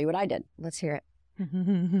 I'll tell you what I did. Let's hear it.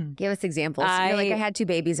 Give us examples. You're like, I had 2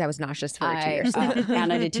 babies. I was nauseous for 2 years.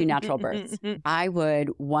 And I did 2 natural births. I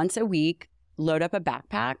would once a week load up a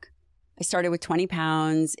backpack. I started with 20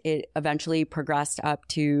 pounds. It eventually progressed up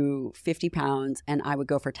to 50 pounds and I would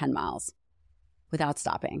go for 10 miles without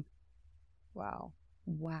stopping. Wow.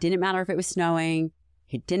 Didn't matter if it was snowing.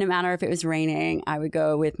 It didn't matter if it was raining. I would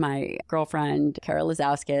go with my girlfriend, Kara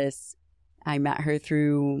Lazowskis. I met her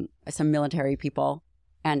through some military people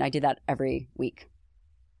and I did that every week.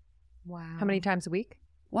 Wow. How many times a week?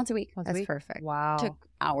 Once a week. That's perfect. Wow. Took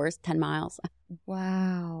hours, 10 miles.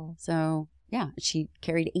 Wow. So yeah, she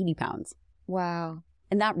carried 80 pounds. Wow.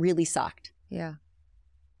 And that really sucked. Yeah.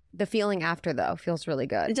 The feeling after, though, feels really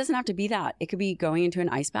good. It doesn't have to be that. It could be going into an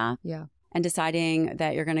ice bath. Yeah. And deciding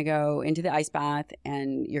that you're going to go into the ice bath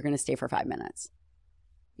and you're going to stay for 5 minutes.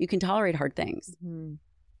 You can tolerate hard things. Mm-hmm.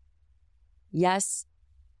 Yes,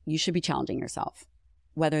 you should be challenging yourself,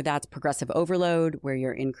 whether that's progressive overload, where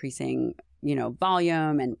you're increasing,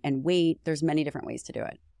 volume and weight. There's many different ways to do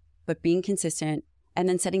it. But being consistent and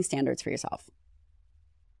then setting standards for yourself.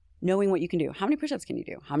 Knowing what you can do. How many push-ups can you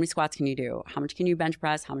do? How many squats can you do? How much can you bench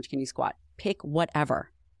press? How much can you squat? Pick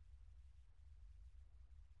whatever.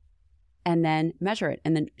 And then measure it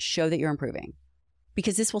and then show that you're improving.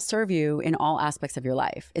 Because this will serve you in all aspects of your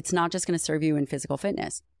life. It's not just going to serve you in physical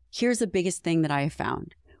fitness. Here's the biggest thing that I have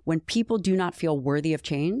found. When people do not feel worthy of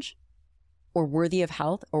change or worthy of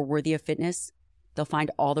health or worthy of fitness, they'll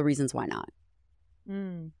find all the reasons why not.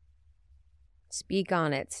 Speak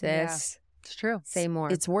on it, sis. Yeah, it's true. Say more.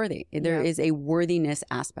 It's worthy. There is a worthiness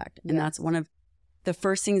aspect. And that's one of the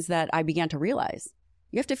first things that I began to realize.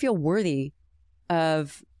 You have to feel worthy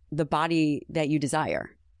of the body that you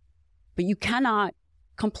desire. But you cannot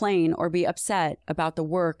complain or be upset about the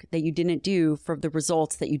work that you didn't do for the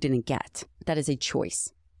results that you didn't get. That is a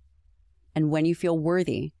choice. And when you feel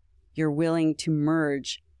worthy, you're willing to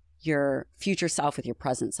merge your future self with your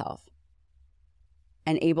present self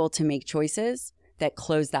and able to make choices that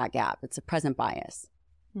close that gap. It's a present bias.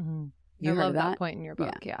 Mm-hmm. You I heard love of that point in your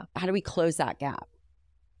book. Yeah. How do we close that gap?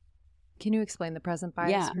 Can you explain the present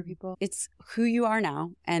bias for people? It's who you are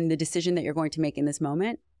now and the decision that you're going to make in this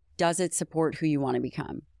moment. Does it support who you want to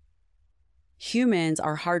become? Humans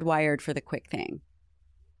are hardwired for the quick thing.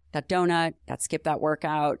 That donut, that skip that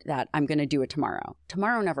workout, that I'm going to do it tomorrow.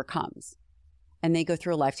 Tomorrow never comes. And they go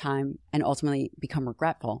through a lifetime and ultimately become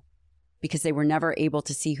regretful because they were never able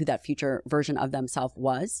to see who that future version of themselves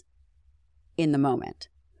was in the moment.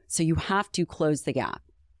 So you have to close the gap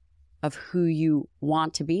of who you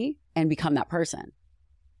want to be and become that person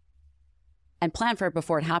and plan for it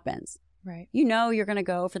before it happens. Right. You know, you're going to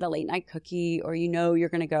go for the late night cookie, or you know, you're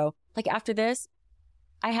going to go like after this,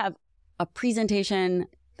 I have a presentation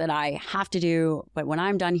that I have to do, but when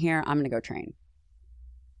I'm done here, I'm going to go train.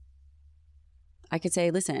 I could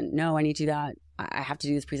say, listen, no, I need to do that. I have to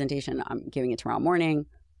do this presentation. I'm giving it tomorrow morning,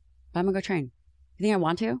 but I'm going to go train. You think I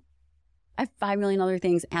want to? I have 5 million other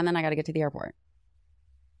things, and then I got to get to the airport.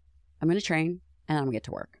 I'm going to train, and I'm going to get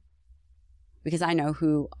to work because I know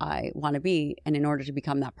who I want to be. And in order to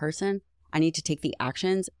become that person, I need to take the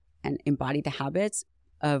actions and embody the habits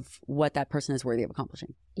of what that person is worthy of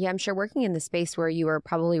accomplishing. Yeah, I'm sure working in the space where you were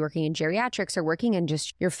probably working in geriatrics or working in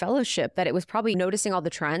just your fellowship, that it was probably noticing all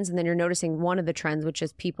the trends, and then you're noticing one of the trends, which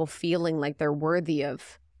is people feeling like they're worthy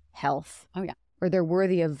of health. Oh, yeah. Or they're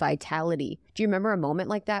worthy of vitality. Do you remember a moment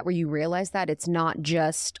like that where you realized that it's not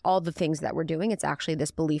just all the things that we're doing, it's actually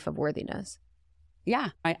this belief of worthiness? Yeah,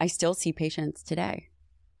 I still see patients today.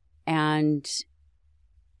 And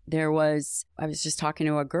I was just talking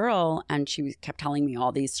to a girl, and she kept telling me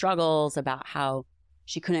all these struggles about how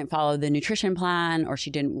she couldn't follow the nutrition plan, or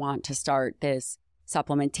she didn't want to start this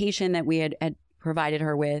supplementation that we had provided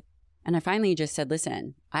her with. And I finally just said,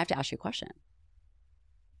 listen, I have to ask you a question.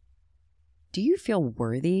 Do you feel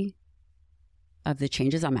worthy of the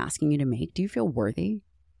changes I'm asking you to make? Do you feel worthy?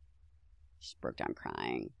 She just broke down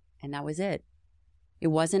crying. And that was it. It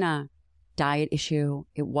wasn't a diet issue.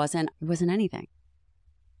 It wasn't anything.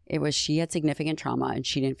 It was she had significant trauma and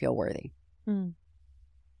she didn't feel worthy. Mm.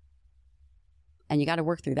 And you got to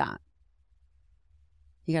work through that.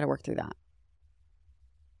 You got to work through that.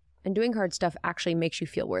 And doing hard stuff actually makes you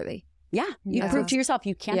feel worthy. Yeah. You prove to yourself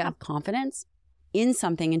you can't have confidence in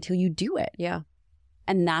something until you do it. Yeah.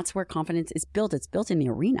 And that's where confidence is built. It's built in the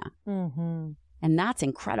arena. Mm-hmm. And that's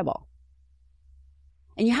incredible.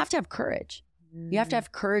 And you have to have courage. You have to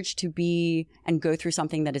have courage to be and go through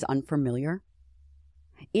something that is unfamiliar.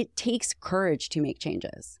 It takes courage to make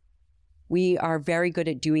changes. We are very good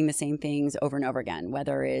at doing the same things over and over again,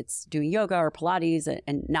 whether it's doing yoga or Pilates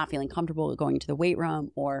and not feeling comfortable going to the weight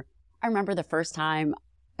room. Or I remember the first time,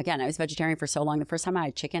 again, I was vegetarian for so long. The first time I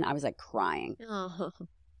had chicken, I was like crying. Oh.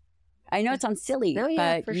 I know it sounds silly,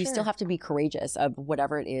 but you still have to be courageous of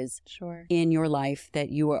whatever it is in your life that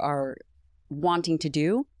you are wanting to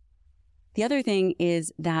do. The other thing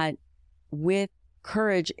is that with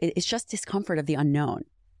courage, it's just discomfort of the unknown.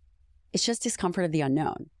 It's just discomfort of the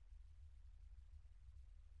unknown.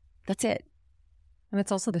 That's it. And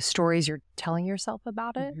it's also the stories you're telling yourself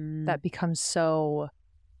about it that becomes so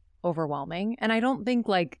overwhelming. And I don't think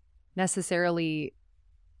like necessarily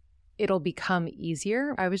it'll become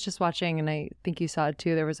easier. I was just watching, and I think you saw it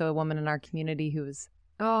too. There was a woman in our community who was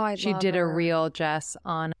she did a reel, Jess,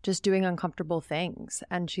 on just doing uncomfortable things.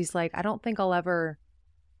 And she's like, I don't think I'll ever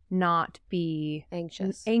not be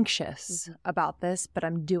anxious about this, but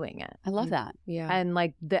I'm doing it. I love that. Yeah. And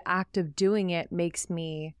like the act of doing it makes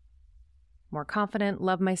me more confident,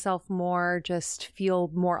 love myself more, just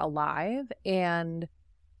feel more alive. And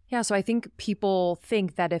yeah, so I think people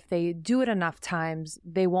think that if they do it enough times,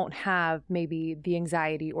 they won't have maybe the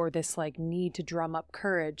anxiety or this like need to drum up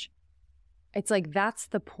courage. It's like that's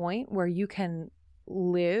the point where you can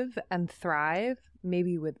live and thrive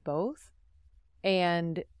maybe with both.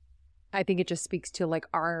 And I think it just speaks to like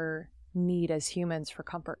our need as humans for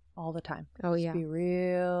comfort all the time. Oh, just yeah. be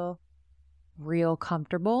real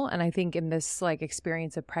comfortable. And I think in this like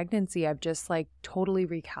experience of pregnancy, I've just like totally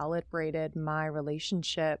recalibrated my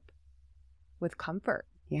relationship with comfort.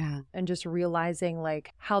 Yeah. And just realizing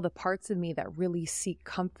like how the parts of me that really seek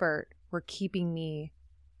comfort were keeping me,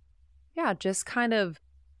 just kind of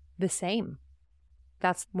the same.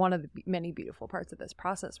 That's one of the many beautiful parts of this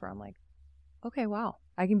process where I'm like, okay, wow,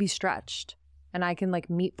 I can be stretched and I can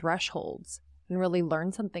like meet thresholds and really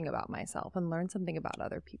learn something about myself and learn something about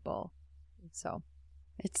other people. So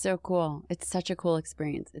it's so cool. It's such a cool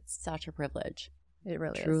experience. It's such a privilege. It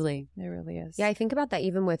really Truly. is. It really is. Yeah, I think about that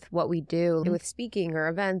even with what we do with speaking or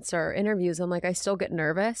events or interviews. I'm like, I still get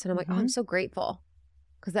nervous and I'm like, oh, I'm so grateful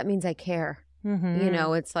because that means I care. You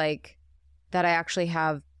know, it's like that I actually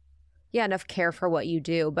have enough care for what you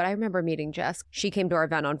do. But I remember meeting Jess. She came to our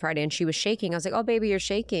event on Friday and she was shaking. I was like, oh, baby, you're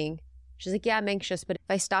shaking. She's like, yeah, I'm anxious. But if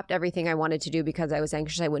I stopped everything I wanted to do because I was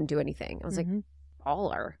anxious, I wouldn't do anything. I was like,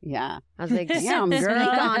 baller. Yeah. I was like, damn, girl.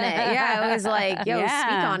 Speak on it. Yeah, I was like, speak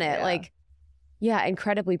on it. Yeah. Like,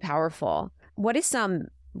 incredibly powerful. What is some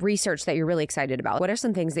research that you're really excited about? What are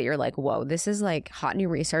some things that you're like, whoa, this is like hot new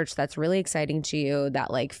research that's really exciting to you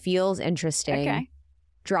that like feels interesting? Okay.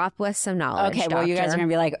 Drop with some knowledge. Okay, well, you guys are going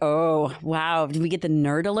to be like, oh, wow. Did we get the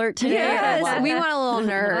nerd alert today? Yes, we want a little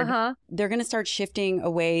nerd. They're going to start shifting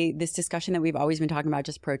away this discussion that we've always been talking about,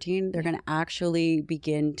 just protein. They're going to actually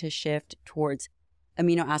begin to shift towards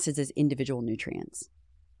amino acids as individual nutrients.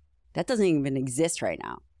 That doesn't even exist right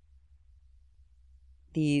now.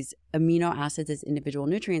 These amino acids as individual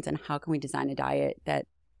nutrients, and how can we design a diet that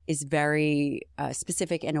is very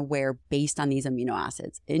specific and aware based on these amino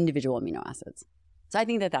acids, individual amino acids. So I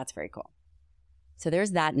think that that's very cool. So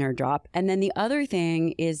there's that nerd drop. And then the other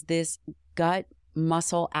thing is this gut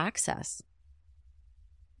muscle access.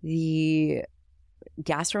 The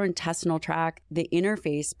gastrointestinal tract, the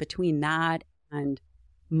interface between that and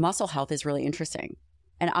muscle health is really interesting.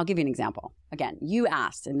 And I'll give you an example. Again, you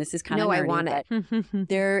asked, and this is kind of nerdy, I want it.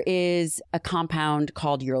 There is a compound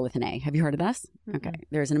called urolithin A. Have you heard of this? Mm-hmm. Okay.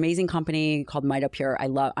 There's an amazing company called MitoPure.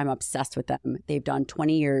 I'm obsessed with them. They've done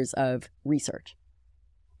 20 years of research.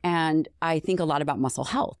 And I think a lot about muscle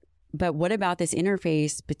health. But what about this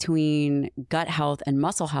interface between gut health and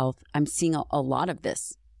muscle health? I'm seeing a lot of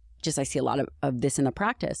this. I see a lot of this in the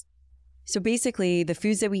practice. So basically, the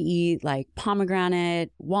foods that we eat, like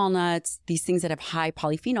pomegranate, walnuts, these things that have high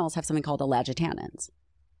polyphenols have something called allagitannins.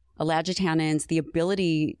 Allagitannins, the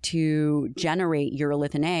ability to generate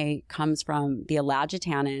urolithin A comes from the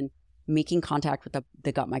allagitannin making contact with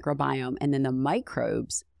the gut microbiome, and then the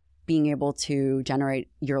microbes being able to generate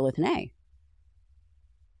urolithin A.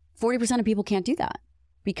 40% of people can't do that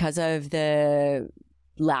because of the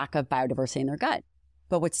lack of biodiversity in their gut.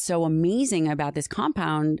 But what's so amazing about this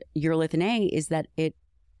compound, urolithin A, is that it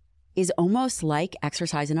is almost like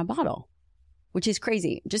exercise in a bottle, which is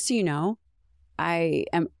crazy. Just so you know, I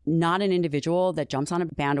am not an individual that jumps on a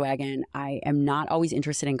bandwagon. I am not always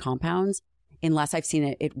interested in compounds unless I've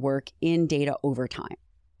seen it work in data over time.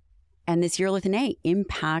 And this urolithin A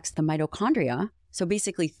impacts the mitochondria. So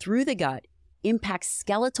basically through the gut, impacts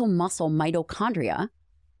skeletal muscle mitochondria.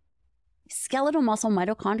 Skeletal muscle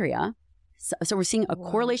mitochondria. So we're seeing a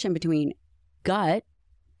correlation between gut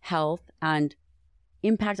health and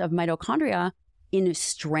impact of mitochondria in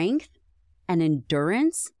strength and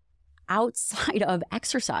endurance outside of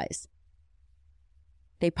exercise.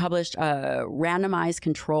 They published a randomized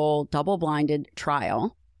controlled double-blinded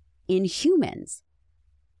trial in humans,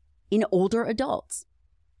 in older adults,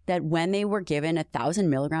 that when they were given 1,000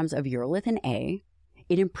 milligrams of urolithin A,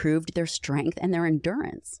 it improved their strength and their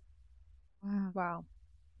endurance. Wow.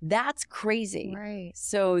 That's crazy. Right.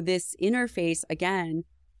 So this interface, again,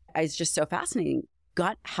 is just so fascinating.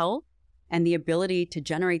 Gut health and the ability to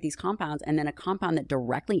generate these compounds, and then a compound that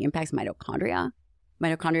directly impacts mitochondria.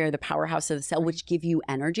 Mitochondria are the powerhouse of the cell, which give you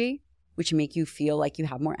energy, which make you feel like you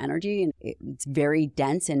have more energy. And it's very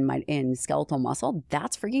dense in skeletal muscle.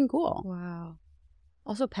 That's freaking cool. Wow.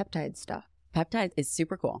 Also peptide stuff. Peptides is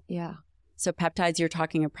super cool. Yeah. So peptides, you're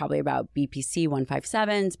talking probably about BPC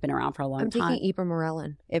 157. It's been around for a long time. I'm taking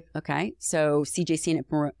ipamorelin. Okay. So CJC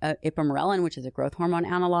and ipamorelin, which is a growth hormone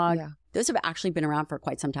analog. Yeah. Those have actually been around for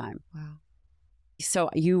quite some time. Wow. So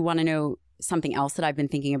you want to know something else that I've been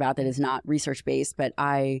thinking about that is not research-based, but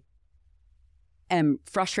I am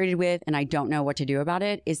frustrated with and I don't know what to do about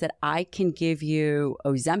it, is that I can give you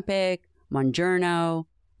Ozempic, Mounjaro,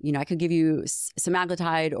 I could give you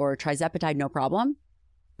semaglutide or trizepatide, no problem.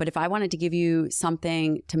 But if I wanted to give you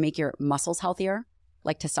something to make your muscles healthier,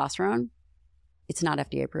 like testosterone, it's not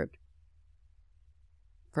FDA approved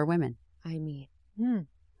for women.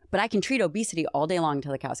 But I can treat obesity all day long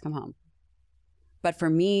until the cows come home. But for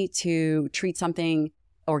me to treat something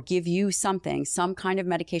or give you something, some kind of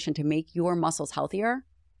medication to make your muscles healthier,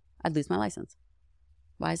 I'd lose my license.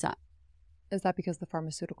 Why is that? Is that because the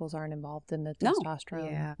pharmaceuticals aren't involved in the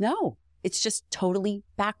testosterone? Yeah. No, it's just totally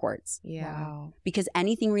backwards. Yeah. Wow. Because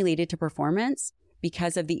anything related to performance,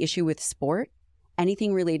 because of the issue with sport,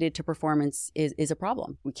 anything related to performance is a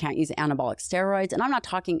problem. We can't use anabolic steroids. And I'm not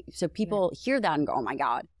talking, so people hear that and go, oh my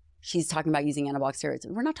God, she's talking about using anabolic steroids.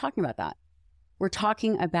 We're not talking about that. We're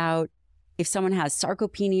talking about if someone has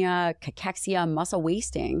sarcopenia, cachexia, muscle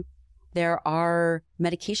wasting, there are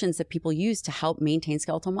medications that people use to help maintain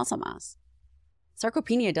skeletal muscle mass.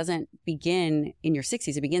 Sarcopenia doesn't begin in your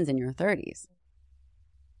 60s, it begins in your 30s.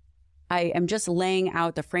 I am just laying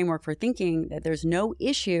out the framework for thinking that there's no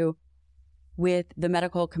issue with the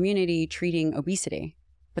medical community treating obesity,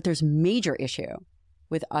 but there's major issue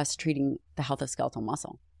with us treating the health of skeletal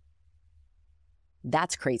muscle.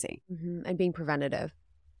 That's crazy. Mm-hmm. And being preventative.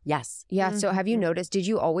 Yes. Yeah. Mm-hmm. So have you noticed, did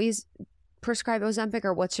you always prescribe Ozempic,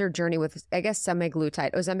 or what's your journey with, I guess,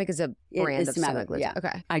 semaglutide? Ozempic is a brand of semaglutide. Yeah.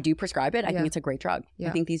 Okay. I do prescribe it. I think it's a great drug. Yeah.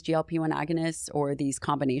 I think these GLP-1 agonists or these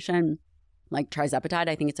combination, like trizepatide,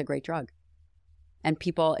 I think it's a great drug. And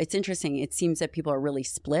people, it's interesting. It seems that people are really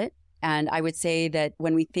split. And I would say that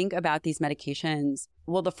when we think about these medications,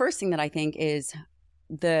 well, the first thing that I think is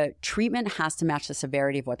the treatment has to match the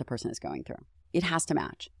severity of what the person is going through. It has to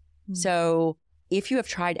match. Mm-hmm. So if you have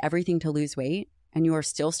tried everything to lose weight and you are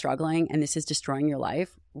still struggling and this is destroying your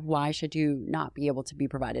life, why should you not be able to be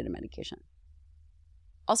provided a medication?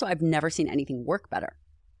 Also, I've never seen anything work better.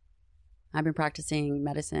 I've been practicing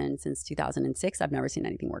medicine since 2006. I've never seen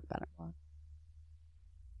anything work better.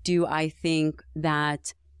 Do I think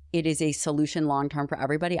that it is a solution long-term for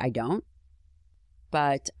everybody? I don't.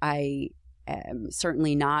 But I am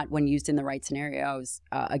certainly not, when used in the right scenarios,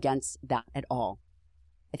 against that at all.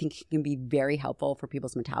 I think it can be very helpful for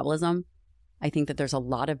people's metabolism. I think that there's a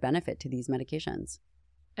lot of benefit to these medications.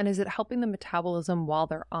 And is it helping the metabolism while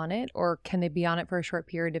they're on it, or can they be on it for a short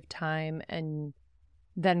period of time and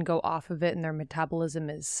then go off of it and their metabolism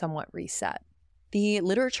is somewhat reset? The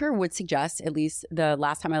literature would suggest, at least the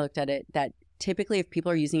last time I looked at it, that typically if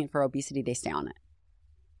people are using it for obesity, they stay on it.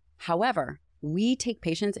 However, we take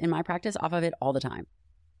patients in my practice off of it all the time.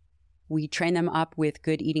 We train them up with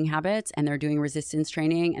good eating habits and they're doing resistance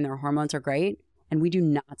training and their hormones are great. And we do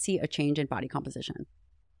not see a change in body composition.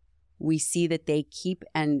 We see that they keep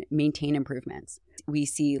and maintain improvements. We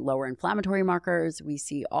see lower inflammatory markers. We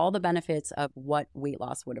see all the benefits of what weight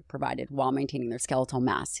loss would have provided while maintaining their skeletal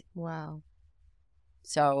mass. Wow.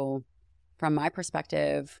 So from my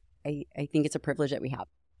perspective, I think it's a privilege that we have.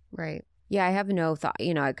 Right. Yeah, I have no thought,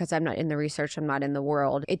 because I'm not in the research, I'm not in the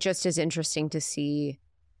world. It just is interesting to see,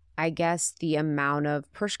 I guess, the amount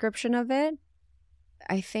of prescription of it,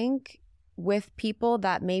 I think, with people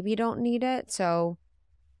that maybe don't need it. So,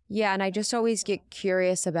 yeah, and I just always get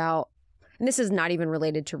curious about, and this is not even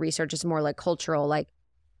related to research, it's more like cultural, like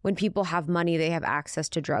when people have money, they have access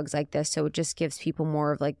to drugs like this. So it just gives people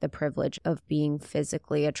more of like the privilege of being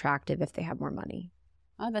physically attractive if they have more money.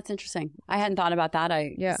 Oh, that's interesting. I hadn't thought about that.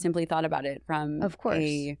 I simply thought about it from of course.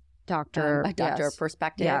 a doctor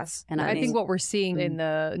perspective. Yes. And I think what we're seeing in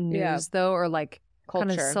the news though, or like culture,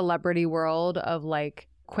 kind of celebrity world of like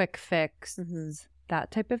quick fix,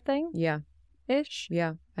 that type of thing. Yeah. Ish.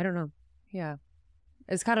 Yeah. I don't know. Yeah.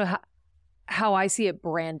 It's kind of how I see it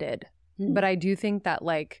branded. But I do think that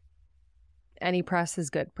like any press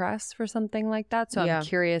is good press for something like that. So I'm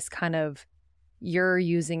curious, kind of, you're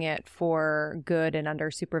using it for good and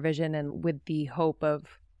under supervision and with the hope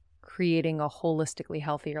of creating a holistically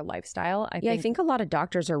healthier lifestyle. I think a lot of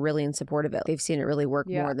doctors are really in support of it. They've seen it really work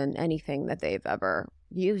more than anything that they've ever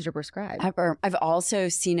used or prescribed. I've also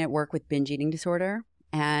seen it work with binge eating disorder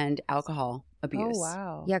and alcohol abuse. Oh,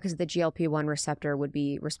 wow. Yeah, because the GLP-1 receptor would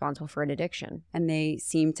be responsible for an addiction. And they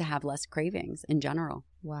seem to have less cravings in general.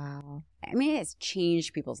 Wow. I mean, it's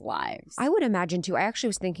changed people's lives. I would imagine too. I actually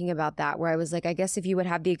was thinking about that where I was like, I guess if you would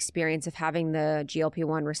have the experience of having the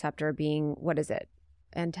GLP-1 receptor being, what is it,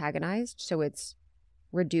 antagonized? So it's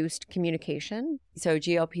reduced communication. So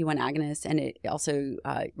GLP-1 agonist, and it also,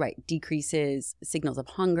 decreases signals of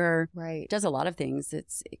hunger. Right. It does a lot of things.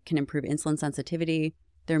 It can improve insulin sensitivity.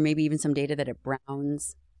 There may be even some data that it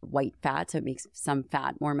browns white fat, so it makes some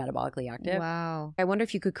fat more metabolically active. Wow. I wonder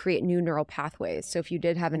if you could create new neural pathways. So if you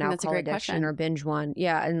did have an alcohol addiction or binge one,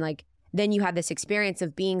 and like then you had this experience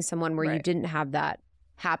of being someone where you didn't have that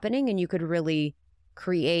happening and you could really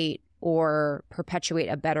create or perpetuate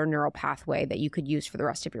a better neural pathway that you could use for the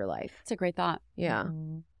rest of your life. It's a great thought. Yeah.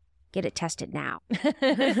 Get it tested now.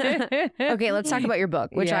 Okay, let's talk about your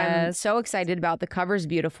book, which I'm so excited about. The cover's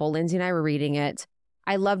beautiful. Lindsay and I were reading it.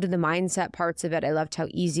 I loved the mindset parts of it. I loved how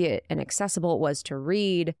easy and accessible it was to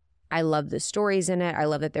read. I loved the stories in it. I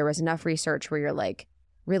love that there was enough research where you're like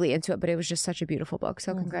really into it, but it was just such a beautiful book.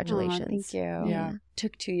 So congratulations. Thank you. Yeah.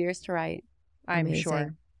 Took 2 years to write. I'm Amazing.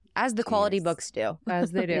 sure. As the quality books do.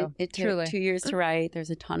 As they do. It took 2 years to write. There's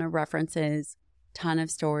a ton of references, ton of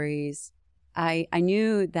stories. I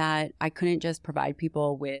knew that I couldn't just provide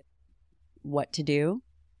people with what to do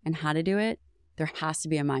and how to do it. There has to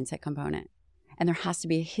be a mindset component. And there has to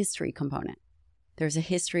be a history component. There's a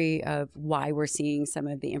history of why we're seeing some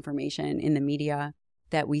of the information in the media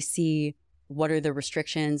that we see. What are the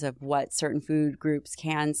restrictions of what certain food groups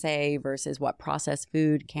can say versus what processed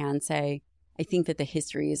food can say? I think that the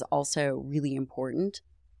history is also really important.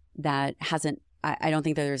 That I don't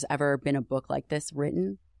think that there's ever been a book like this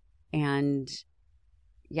written. And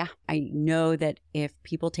I know that if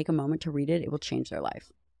people take a moment to read it, it will change their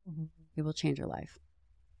life. Mm-hmm. It will change their life.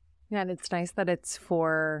 Yeah, and it's nice that it's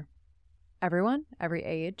for everyone, every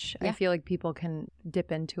age. Yeah. I feel like people can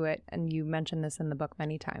dip into it. And you mentioned this in the book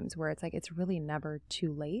many times where it's like, it's really never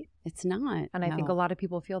too late. It's not. And I think a lot of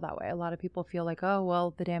people feel that way. A lot of people feel like, oh,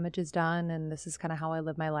 well, the damage is done and this is kind of how I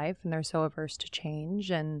live my life. And they're so averse to change.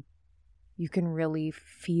 And you can really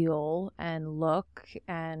feel and look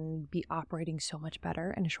and be operating so much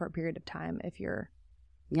better in a short period of time if you're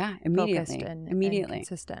immediately. focused and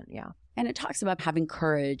consistent. Yeah. And it talks about having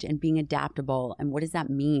courage and being adaptable. And what does that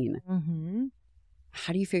mean? Mm-hmm.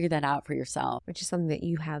 How do you figure that out for yourself? Which is something that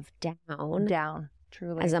you have Down,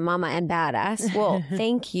 truly. as a mama and badass. Well,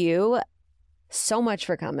 thank you so much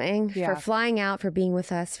for coming, Yeah. for flying out, for being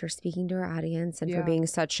with us, for speaking to our audience, and for Yeah. being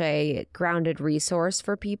such a grounded resource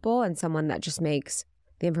for people and someone that just makes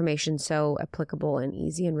the information so applicable and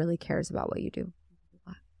easy and really cares about what you do.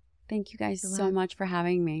 Thank you guys so much for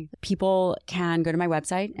having me. People can go to my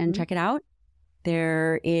website and check it out.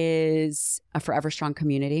 There is a Forever Strong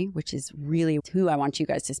community, which is really who I want you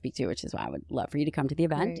guys to speak to, which is why I would love for you to come to the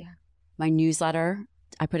event. Right. My newsletter,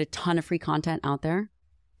 I put a ton of free content out there.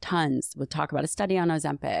 Tons. We'll talk about a study on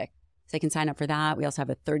Ozempic. So you can sign up for that. We also have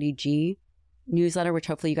a 30G newsletter, which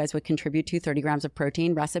hopefully you guys would contribute to, 30 grams of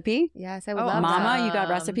protein recipe. Yes, I would love Mama, that. you got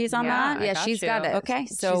recipes on that? Yeah, she's got it. Okay,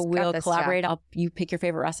 so She's got we'll this collaborate. stuff. You pick your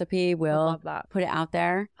favorite recipe. We'll love that. put it out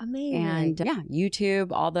there. Amazing. And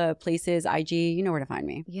YouTube, all the places, IG, you know where to find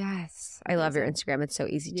me. Yes. I love your Instagram. It's so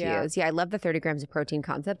easy to Yeah. use. Yeah, I love the 30 grams of protein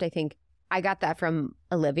concept. I think I got that from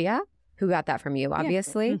Olivia, who got that from you,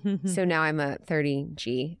 obviously. So now I'm a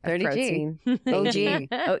 30G of 30G. protein. OG.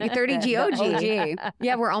 Oh, 30G OG. OG.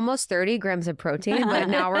 Yeah, we're almost 30 grams of protein, but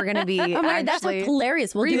now we're going to be Oh my God, that's actually...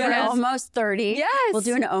 hilarious. We'll do an Yes. almost 30. Yes. We'll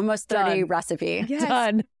do an almost 30 Done. recipe. Yes.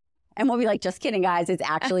 Done. And we'll be like, just kidding, guys. It's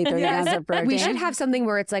actually 30 Yes. grams of protein. We should have something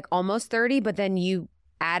where it's like almost 30, but then you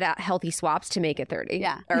add healthy swaps to make it 30.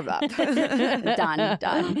 Yeah. Or above.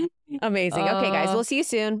 Done. Amazing. Okay, guys. We'll see you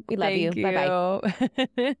soon. We love you. Bye-bye.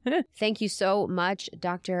 Bye. Thank you so much,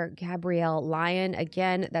 Dr. Gabrielle Lyon.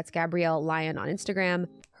 Again, that's Gabrielle Lyon on Instagram.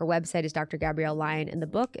 Her website is Dr. Gabrielle Lyon, and the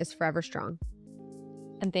book is Forever Strong.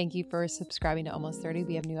 And thank you for subscribing to Almost 30.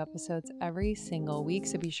 We have new episodes every single week.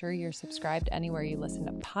 So be sure you're subscribed anywhere you listen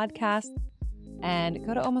to podcasts. And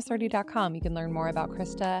go to almost30.com. You can learn more about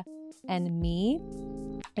Krista and me.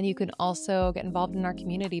 And you can also get involved in our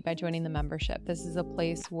community by joining the membership. This is a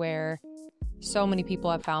place where so many people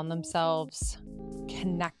have found themselves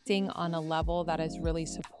connecting on a level that has really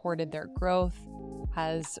supported their growth,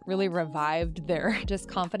 has really revived their just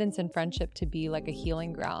confidence and friendship to be like a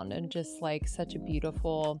healing ground and just like such a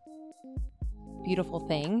beautiful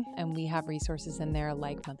thing. And we have resources in there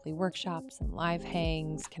like monthly workshops and live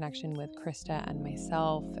hangs, connection with Krista and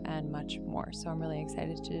myself, and much more. So I'm really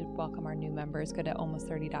excited to welcome our new members. Go to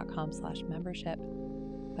almost30.com/membership.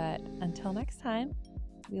 But until next time,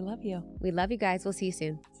 we love you. We love you guys. We'll see you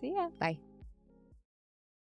soon. See ya. Bye.